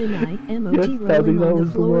 Daddy Gemini, Yes, emoji Daddy, rolling that on was the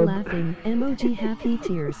the floor one. laughing, emoji happy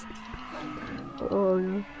tears. Oh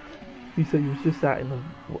yeah. He said he was just sat in the.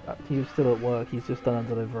 He was still at work. He's just done a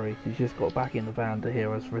delivery. He's just got back in the van to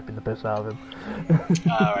hear us ripping the piss out of him.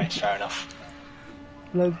 Alright, fair enough.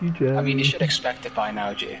 Love you, Jay. I mean, you should expect it by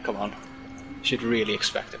now, Jay. Come on. You should really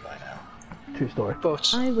expect it by now. True story.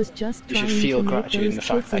 But I was just you should trying feel to make gratitude in those the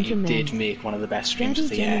fact kids that you into men. did make one of the best streams Daddy of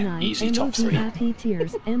the year. Gemini, Easy top emoji 3. happy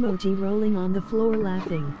tears, emoji rolling on the floor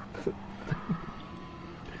laughing.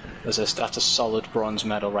 That's a solid bronze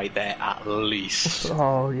medal right there, at least.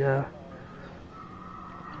 Oh yeah.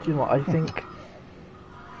 Do you know what I think?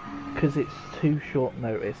 Because it's too short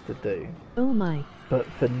notice to do. Oh my. But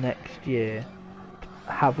for next year,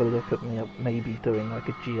 have a look at me maybe doing like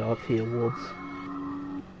a GRT Awards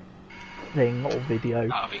thing or video.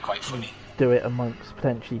 That would be quite funny. Do it amongst,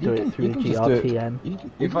 potentially do it through the GRTN.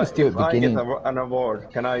 If I get an award,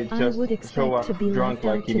 can I just would show expect up to be drunk left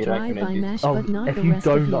like out to Kimi dry by Räikkönen? Mash, Oh, but not if the you rest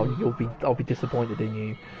don't of know, you. I'll be disappointed in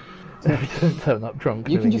you. If you don't turn up drunk.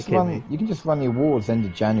 You can doing just a Kimi. run the awards end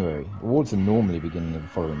of January. Awards are normally beginning of the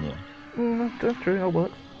following year. That's true. That'll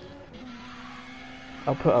work.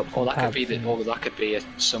 I'll put up some Or that could be tabs that could be a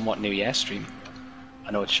somewhat New Year stream.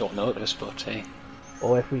 I know it's short notice, but hey.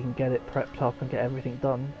 or if we can get it prepped up and get everything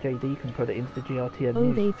done, JD can put it into the GRTN Oh,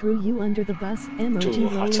 news. they threw you under the bus, emoji Ooh,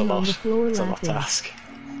 that's a rolling on lot. the floor That's a lot to laughing. ask.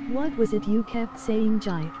 What was it you kept saying,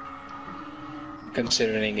 Jai?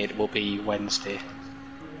 Considering it will be Wednesday.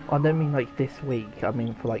 I don't mean like this week, I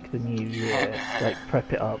mean for like the new year, like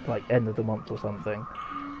prep it up like end of the month or something.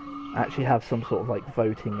 Actually have some sort of like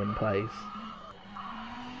voting in place.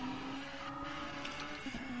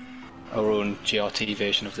 Our own GRT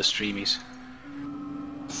version of the streamies.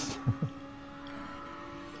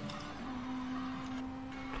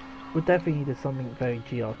 We definitely needed something very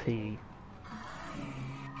GRT. Do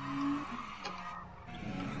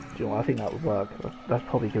you know what, I think that would work. That's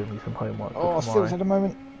probably giving me some homework Oh, for tomorrow. Sills at a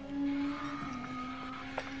moment.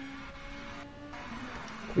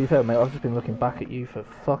 To be fair, mate, I've just been looking back at you for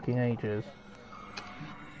fucking ages.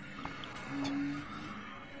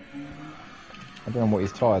 I don't know what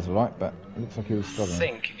his tyres were like, but it looks like he was I struggling.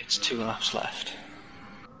 think it's 2 laps left.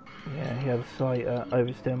 Yeah, he had a slight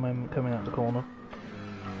oversteer moment coming out the corner.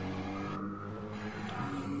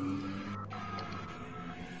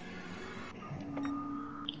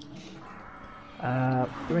 Uh,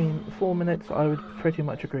 4 minutes, I would pretty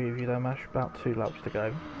much agree with you there, Mash. About 2 laps to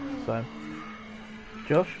go. So,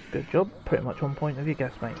 Josh, good job. Pretty much on point of your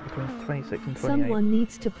guess, mate. Between 26 and 28. Someone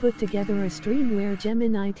needs to put together a stream where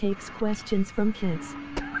Gemini takes questions from kids.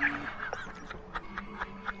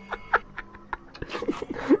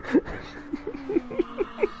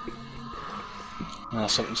 Well,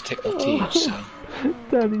 something's tickle teeth, so.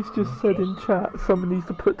 Danny's just said in chat, someone needs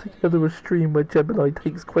to put together a stream where Gemini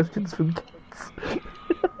takes questions from kids.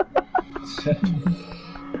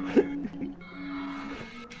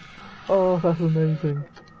 Oh, that's amazing.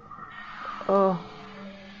 Oh.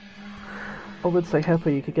 I would say,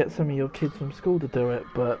 Hepper, you could get some of your kids from school to do it,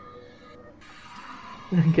 but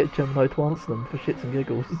get Gemini to answer them for shits and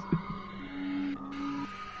giggles.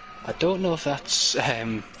 I don't know if that's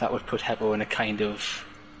that would put Hebo in a kind of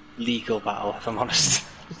legal battle, if I'm honest.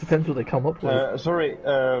 It depends what they come up with. Sorry,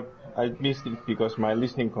 I missed it because my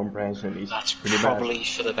listening comprehension is That's pretty probably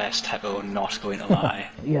for the best, Hebo, not going to lie.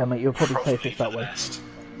 Yeah, mate, you're probably Probably safest for that the way. best.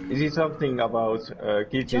 bad. Is it something about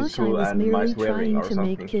kids in Josh, I school was and my merely swearing trying or to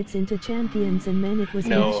something? make kids into champions, and then it was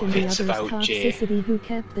No, Mash and the it's others' about Jay. toxicity who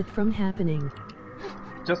kept it from happening.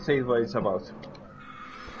 Just say what it's about.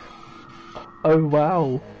 Oh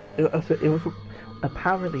wow! It was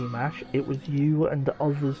apparently, Mash. It was you and the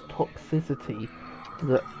others' toxicity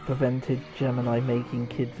that prevented Gemini making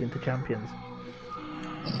kids into champions.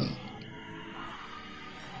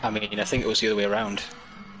 I mean, I think it was the other way around.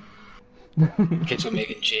 Kids were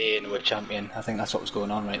making Jay into a champion. I think that's what was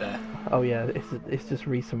going on right there. Oh yeah, it's just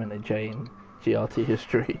re-cemented Jay in GRT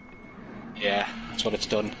history. Yeah, that's what it's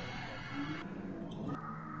done.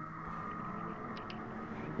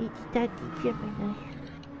 It's Daddy Gemini.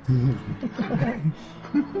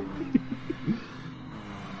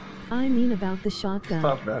 I mean about the shotgun.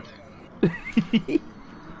 Stop that.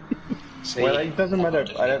 See, Well, it doesn't matter.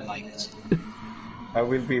 I don't like it. I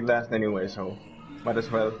will be last anyway, so might as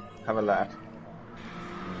well have a laugh.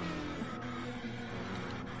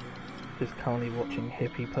 Just currently watching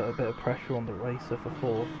Hippie put a bit of pressure on the racer for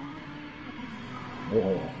fourth.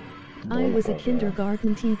 Yeah. I was a Okay,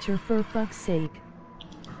 kindergarten teacher for fuck's sake.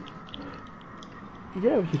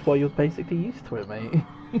 Yeah, which is why you're basically used to it, mate.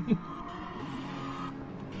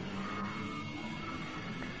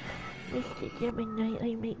 Mr. Gemini,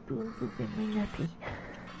 I make boom boom in my nappy.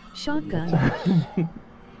 Shotgun.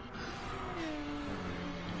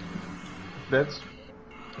 That's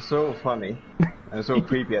so funny and so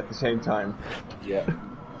creepy at the same time. Yeah.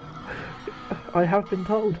 I have been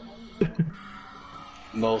told.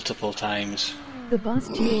 Multiple times. The boss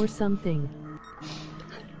G or something.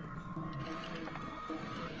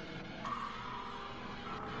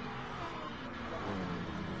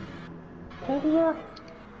 Will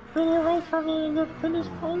you wait for me in the finish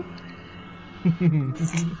line?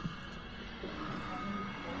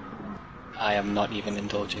 I am not even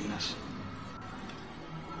indulging this.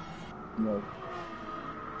 No.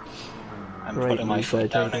 I'm Great putting my move foot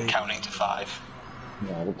there, down and JD. counting to 5.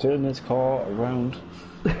 No, to turn this car around.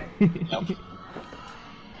 Yep.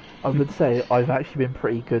 I would say I've actually been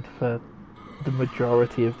pretty good for the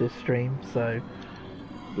majority of this stream, so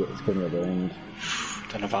Yeah, it's coming at the end.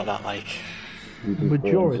 Don't know about that, like.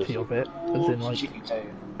 majority of it, as in like GT.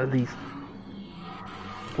 at least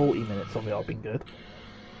 40 minutes of it I've been good.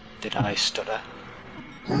 Did I stutter?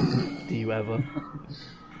 Do you ever?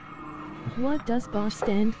 What does boss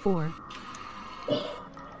stand for?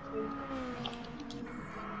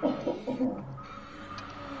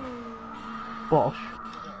 Bosch.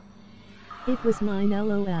 It was mine,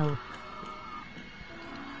 lol. Kind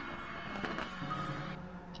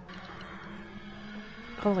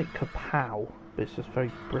of like kapow, but it's just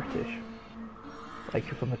very British. Like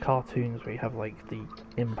from the cartoons where you have like the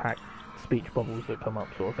impact speech bubbles that come up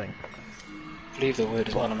sort of thing. I believe the word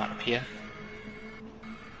is onomatopoeia.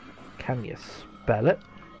 Can you spell it?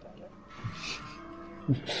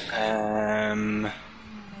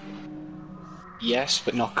 Yes,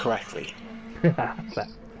 but not correctly. Fair.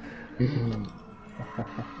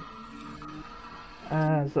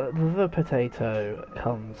 As the potato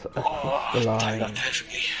comes across the Timed line that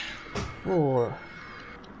perfectly. for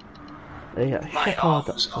a My checkered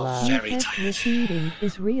arms are flag. very Test tired. repeating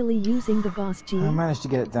is really using the boss G. I managed to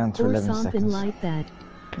get it down to Or 11 something seconds. like that.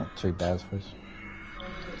 Not too bad for us.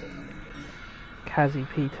 Kazi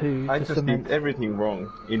P2 I to just cement. did everything wrong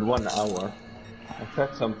in 1 hour.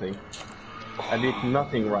 That's something. I did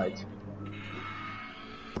nothing right.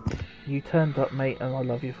 You turned up, mate, and I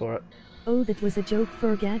love you for it. Oh, that was a joke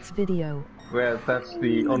for Gat's video. Well, that's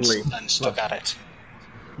the only. And stuck at it.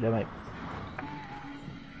 Yeah, mate.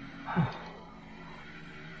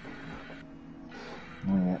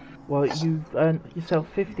 Yeah. Well, you've earned yourself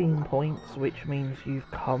 15 points, which means you've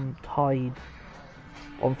come tied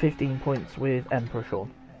on 15 points with Emperor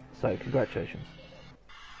Sean. So, congratulations.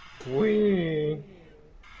 Whee!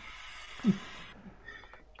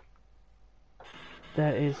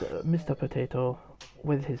 There is Mr. Potato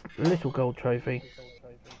with his little gold trophy.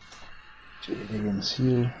 Julian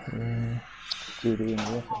Seal. Julian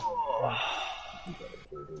Wolf.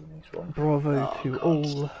 Bravo to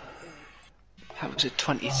all, How was it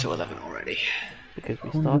 20 to 11 already? because we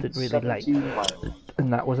started really late, 117 miles.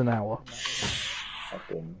 and that was an hour. I've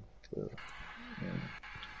been to,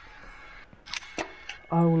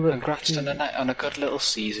 Oh, look. Congrats on a good little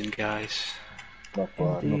season, guys. not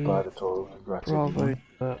bad, Indeed. not bad at all. Congrats, Bravo everyone.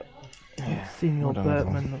 to Senior well done,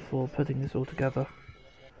 everyone. Bertman for putting this all together.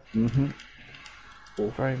 Mm-hmm.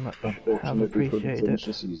 Very much have Unfortunately, we couldn't appreciated finish it.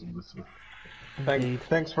 the season with them. Indeed.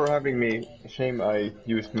 Thanks for having me. Shame I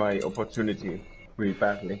used my opportunity really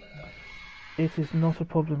badly. It is not a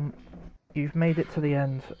problem. You've made it to the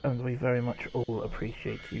end, and we very much all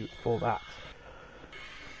appreciate you for that.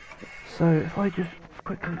 So, if I just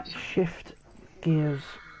quickly shift gears,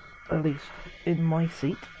 at least in my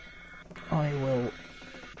seat, I will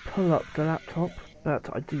pull up the laptop that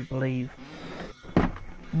I do believe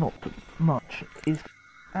not much is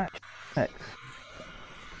actually affects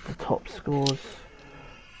the top scores.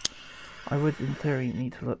 I would in theory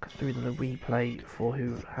need to look through the replay for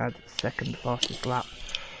who had second fastest lap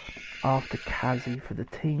after Kazi for the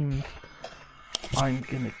teams. I'm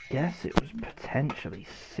gonna guess it was potentially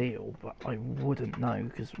Seal, but I wouldn't know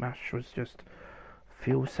because Mash was just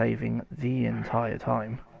fuel saving the entire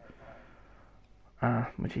time,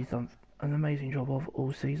 which he's done an amazing job of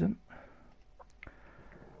all season.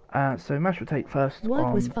 So Mash will take first What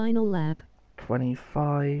on was final lap?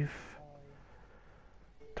 25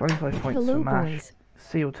 points Hello, for Mash. boys.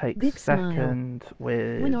 Seal takes Big smile. second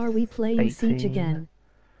with When are we playing Siege 18. again?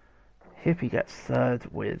 Hippie gets third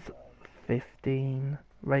with 15.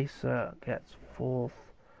 Racer gets fourth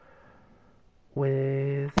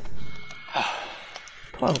with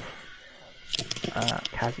 12.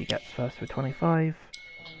 Kazi gets first with 25.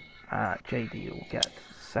 JD will get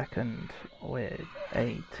second with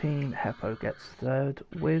 18. Heppo gets third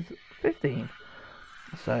with 15.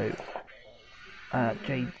 So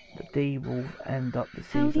JD will end up the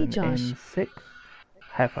season in 6th.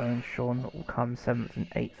 Heppo and Sean will come 7th and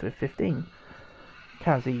 8th with 15.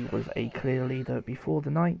 Kazi was a clear leader before the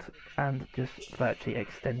night and just virtually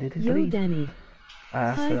extended his lead. Danny. So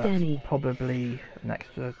Hi, that's Danny. probably an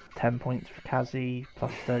extra 10 points for Kazi,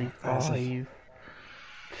 plus 35,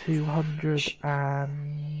 200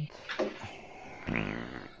 and...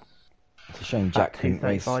 It's a shame Jack couldn't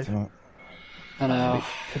race tonight. I know.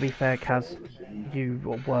 To be fair, Kaz, you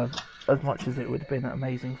were, as much as it would have been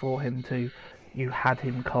amazing for him to, you had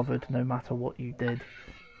him covered no matter what you did.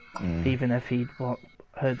 Even if he'd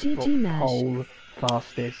had pole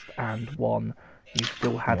fastest and won, you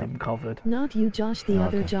still had him covered. Not you, Josh, the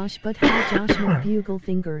other Josh, but how Josh with bugle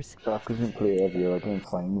fingers. Josh isn't clear every year, like I'm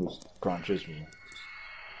flying with Gran Turismo.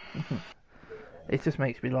 It just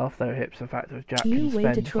makes me laugh though, Hips, the fact that Jack You can way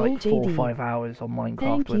to spend troll like 4 or JD. 5 hours on Minecraft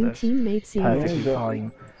Thank with you, us, teammate perfectly Serious.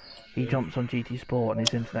 fine. He jumps on GT Sport and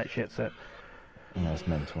his internet shits it. No, it's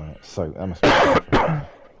mental, isn't it? So, that must be...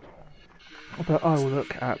 But I will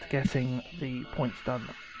look at getting the points done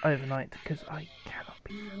overnight because I cannot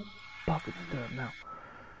be bothered to do it now.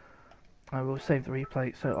 I will save the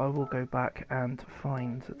replay, so I will go back and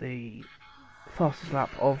find the fastest lap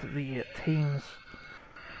of the teams.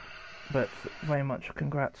 But very much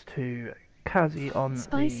congrats to Kazi on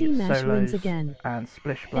Spicy the Mash solos wins again. and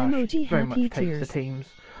Splish Splash Emoji very happy much takes tears. the teams.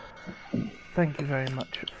 Thank you very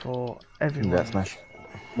much for everyone. Congrats, Mash.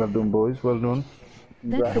 Well done, boys. Well done.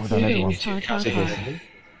 That potato was hot, hot, hot.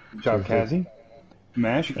 Good job, Kazi.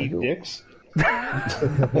 Mash, eat dicks.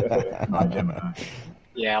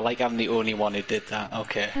 Yeah, like I'm the only one who did that.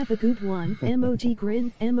 Okay. Have a good one. Emoji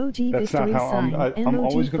grin. Emoji That's victory not how sign. I'm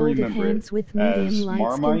always Emoji going to folded remember hands it with as medium light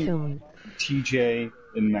skin Marmite, tone. TJ,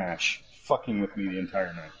 and Mash fucking with me the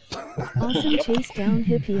entire night. Awesome chase down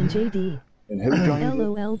Hippie and JD. And who joined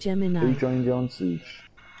LOL Gemini. Who joined you on Siege?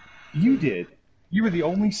 You did. You were the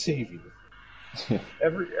only savior.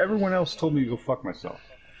 Everyone else told me to go fuck myself.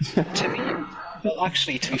 Well,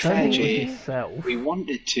 actually, to be fair, Jay, we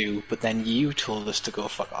wanted to, but then you told us to go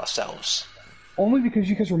fuck ourselves. Only because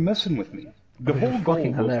you guys were messing with me. The whole goal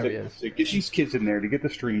fucking was hilarious. to get these kids in there, to get the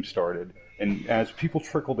stream started, and as people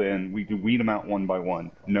trickled in, we could weed them out one by one.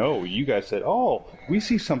 No, you guys said, oh, we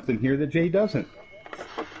see something here that Jay doesn't.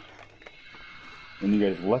 And you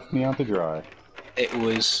guys left me out to dry. It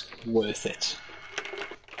was worth it.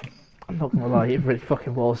 I'm not gonna lie, it really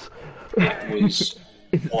fucking was. It was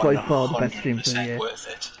It's by far the best stream of the 100% year. worth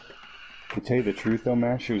it. To tell you the truth, though,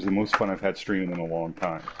 Mash, it was the most fun I've had streaming in a long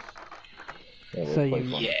time. So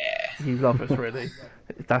you love us, really.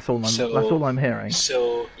 That's all I'm hearing.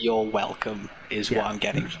 So you're welcome is what I'm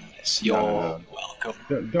getting from this. You're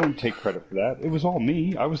welcome. Don't take credit for that. It was all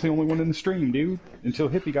me. I was the only one in the stream, dude. Until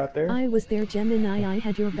Hippie got there. I was there, Gemini. I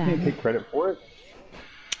had your You back. can't take credit for it.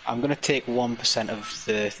 I'm going to take 1% of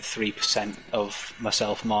the 3% of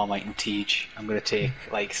myself, Marmite, and Tej. I'm going to take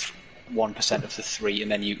like 1% of the 3,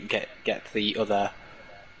 and then you can get the other.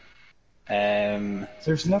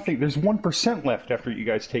 There's nothing. There's 1% left after you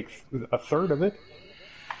guys take a third of it.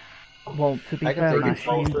 Well, to be fair, Mash,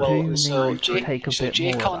 you do need to take a bit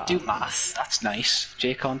Jay more can't of do that. math. That's nice.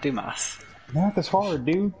 Jay can't do math. Math is hard,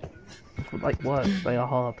 dude. Like words, they are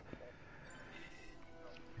hard.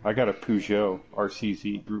 I got a Peugeot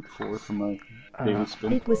RCZ Group 4 for my daily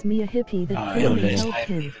spin. It was me, a hippie, that really helped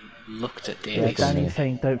him. Looked at Yeah, daily Danny's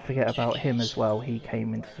saying don't forget about him as well. He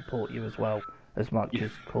came in to support you as well, as much as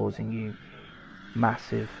causing you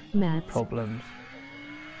massive problems.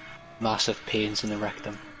 Massive pains in the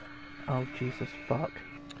rectum. Oh, Jesus, fuck.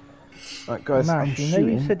 Right, guys, I'm Mash, you know you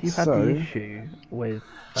shooting, said you had so- the issue with...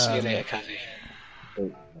 See you later,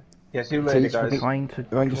 Kazi. Yeah, see you later, Teach, guys. trying to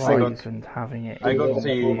I just drive and having it... I got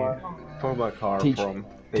the forward car Teach. from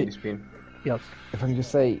Daily Spin. Yes. If I can just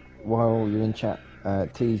say, while you're in chat,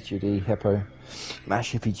 T, Judy, Heppo,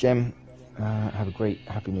 Mash, Hippie, Gem, have a great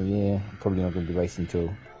Happy New Year. I'm probably not going to be racing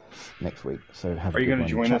until next week, so have a Are you good going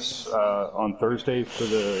to one. join Chat- us on Thursday for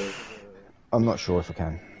the... I'm not sure if I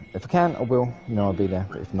can. If I can, I will. You know, I'll be there.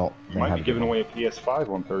 But if not, then Might have be a good giving one. away a PS5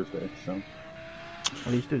 on Thursday, so...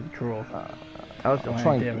 At least do the draw. That was the I'll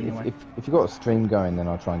try and, idea anyway. if you've got a stream going, then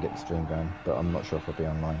I'll try and get the stream going. But I'm not sure if I'll be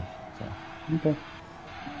online. So. Okay.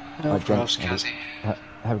 No Right, problems, gents, Kazi.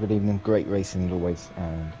 have a good evening. Great racing as always,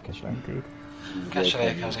 and catch you later. Indeed. Catch you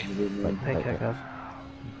later, Kazi. Right, Take care, guys.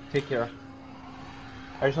 Take care.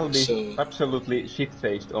 I shall be So- absolutely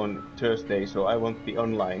shit-faced on Thursday, so I won't be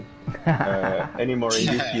online anymore in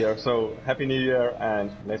this year. So Happy New Year,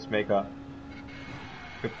 and let's make a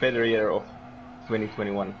better year of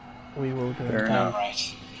 2021. We will do. Fair it. enough. Alright.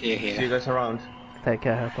 Here, See you here. guys around. Take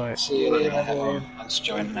care, Hippo. See you later. Bye. Thanks for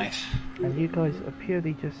joining tonight. And you guys are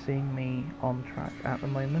purely just seeing me on track at the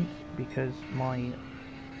moment because my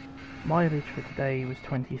mileage for today was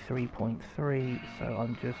 23.3, so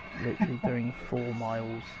I'm just literally doing 4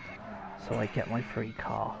 miles so I get my free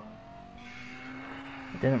car.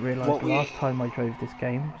 I didn't realise the last time I drove this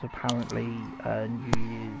game was apparently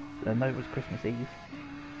New Year's, no, it was Christmas Eve,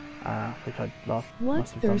 which I last What's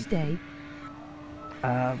must have done. Thursday?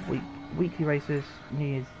 Weekly races, New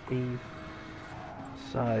Year's Eve,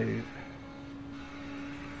 so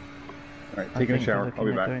Alright, I taking a think shower. we're I'll be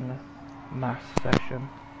looking at back. doing the mass session.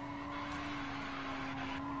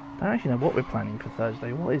 I don't actually know what we're planning for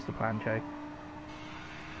Thursday. What is the plan, Joe?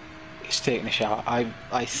 He's taking a shower.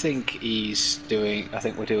 I think he's doing. I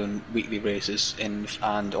think we're doing weekly races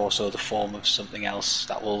and also the form of something else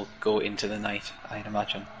that will go into the night. I'd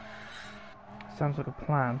imagine. Sounds like a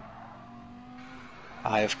plan.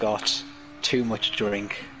 I've got too much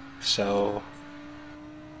drink, so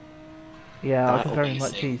Yeah, I could that'll very be a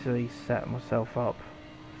much thing. easily set myself up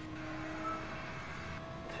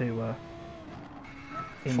to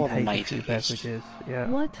For the intake a night, few at least. beverages. Yeah.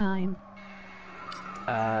 What time?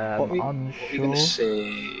 What we gonna Unsure.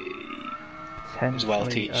 say? as well,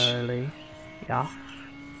 Potentially Teach? early. Yeah.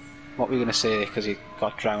 What were you gonna say? Because you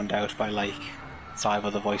got drowned out by like 5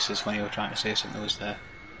 other voices when you were trying to say something was there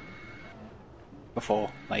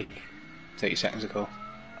before, like 30 seconds ago.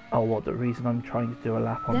 Oh, what, the reason I'm trying to do a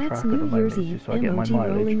lap on That's track at the New moment Year's is Eve. just so I get my Emoji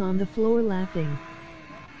mileage. rolling on the floor laughing.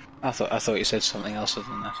 I thought you said something else other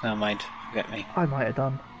than that. Never mind. Forget me. I might have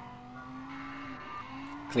done.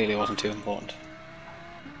 Clearly, it wasn't too important.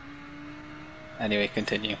 Anyway,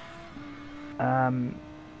 continue.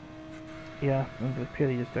 Yeah, I'm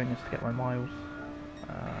purely just doing this to get my miles.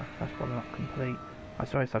 That's one lap complete. I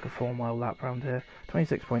saw it's like a 4-mile lap round here.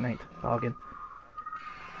 26.8, bargain.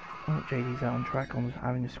 Oh, JD's out on track on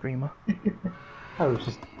having a screamer. I was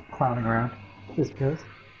just clowning around. Just because.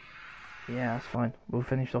 Yeah, that's fine. We'll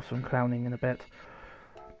finish off some clowning in a bit.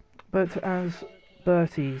 But as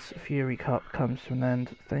Bertie's Fury Cup comes to an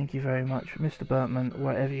end, thank you very much, Mr. Bertman,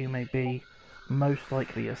 wherever you may be, most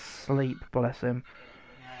likely asleep, bless him.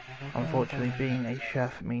 Unfortunately, being a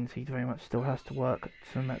chef means he very much still has to work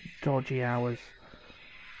some dodgy hours.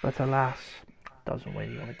 But alas, doesn't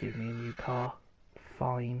really want to give me a new car.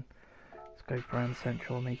 Fine. Let's go Brand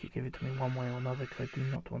Central and make it give it to me one way or another, because I do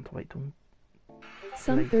not want to wait till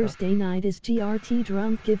Some later. Thursday night is GRT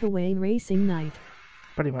drunk giveaway racing night.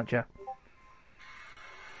 Pretty much, yeah.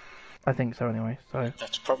 I think so anyway, so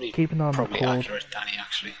That's probably keep an eye on the cord. accurate, Danny.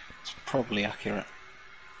 Actually, it's probably accurate.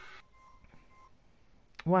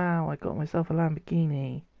 Wow, I got myself a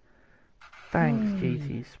Lamborghini. Thanks,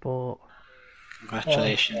 GT Sport.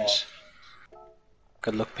 Congratulations.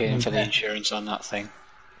 Good luck paying for the insurance on that thing.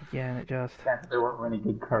 Yeah, and it just... There weren't many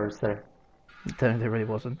good cars there. There really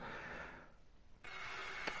wasn't.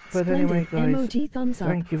 But Splendid. anyway, guys, Emoji thumbs up.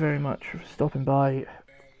 thank you very much for stopping by.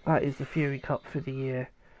 That is the Fury Cup for the year.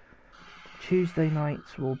 Tuesday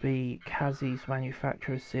nights will be Kazi's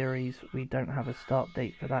Manufacturers Series. We don't have a start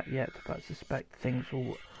date for that yet, but I suspect things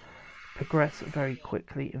will progress very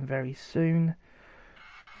quickly and very soon.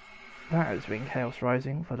 That has been Chaos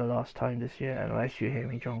Rising for the last time this year, unless you hear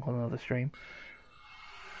me drunk on another stream.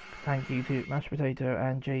 Thank you to Mashed Potato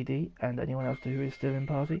and JD and anyone else who is still in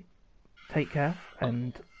party. Take care,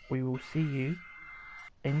 and we will see you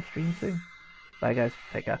in stream soon. Bye guys,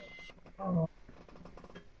 take care.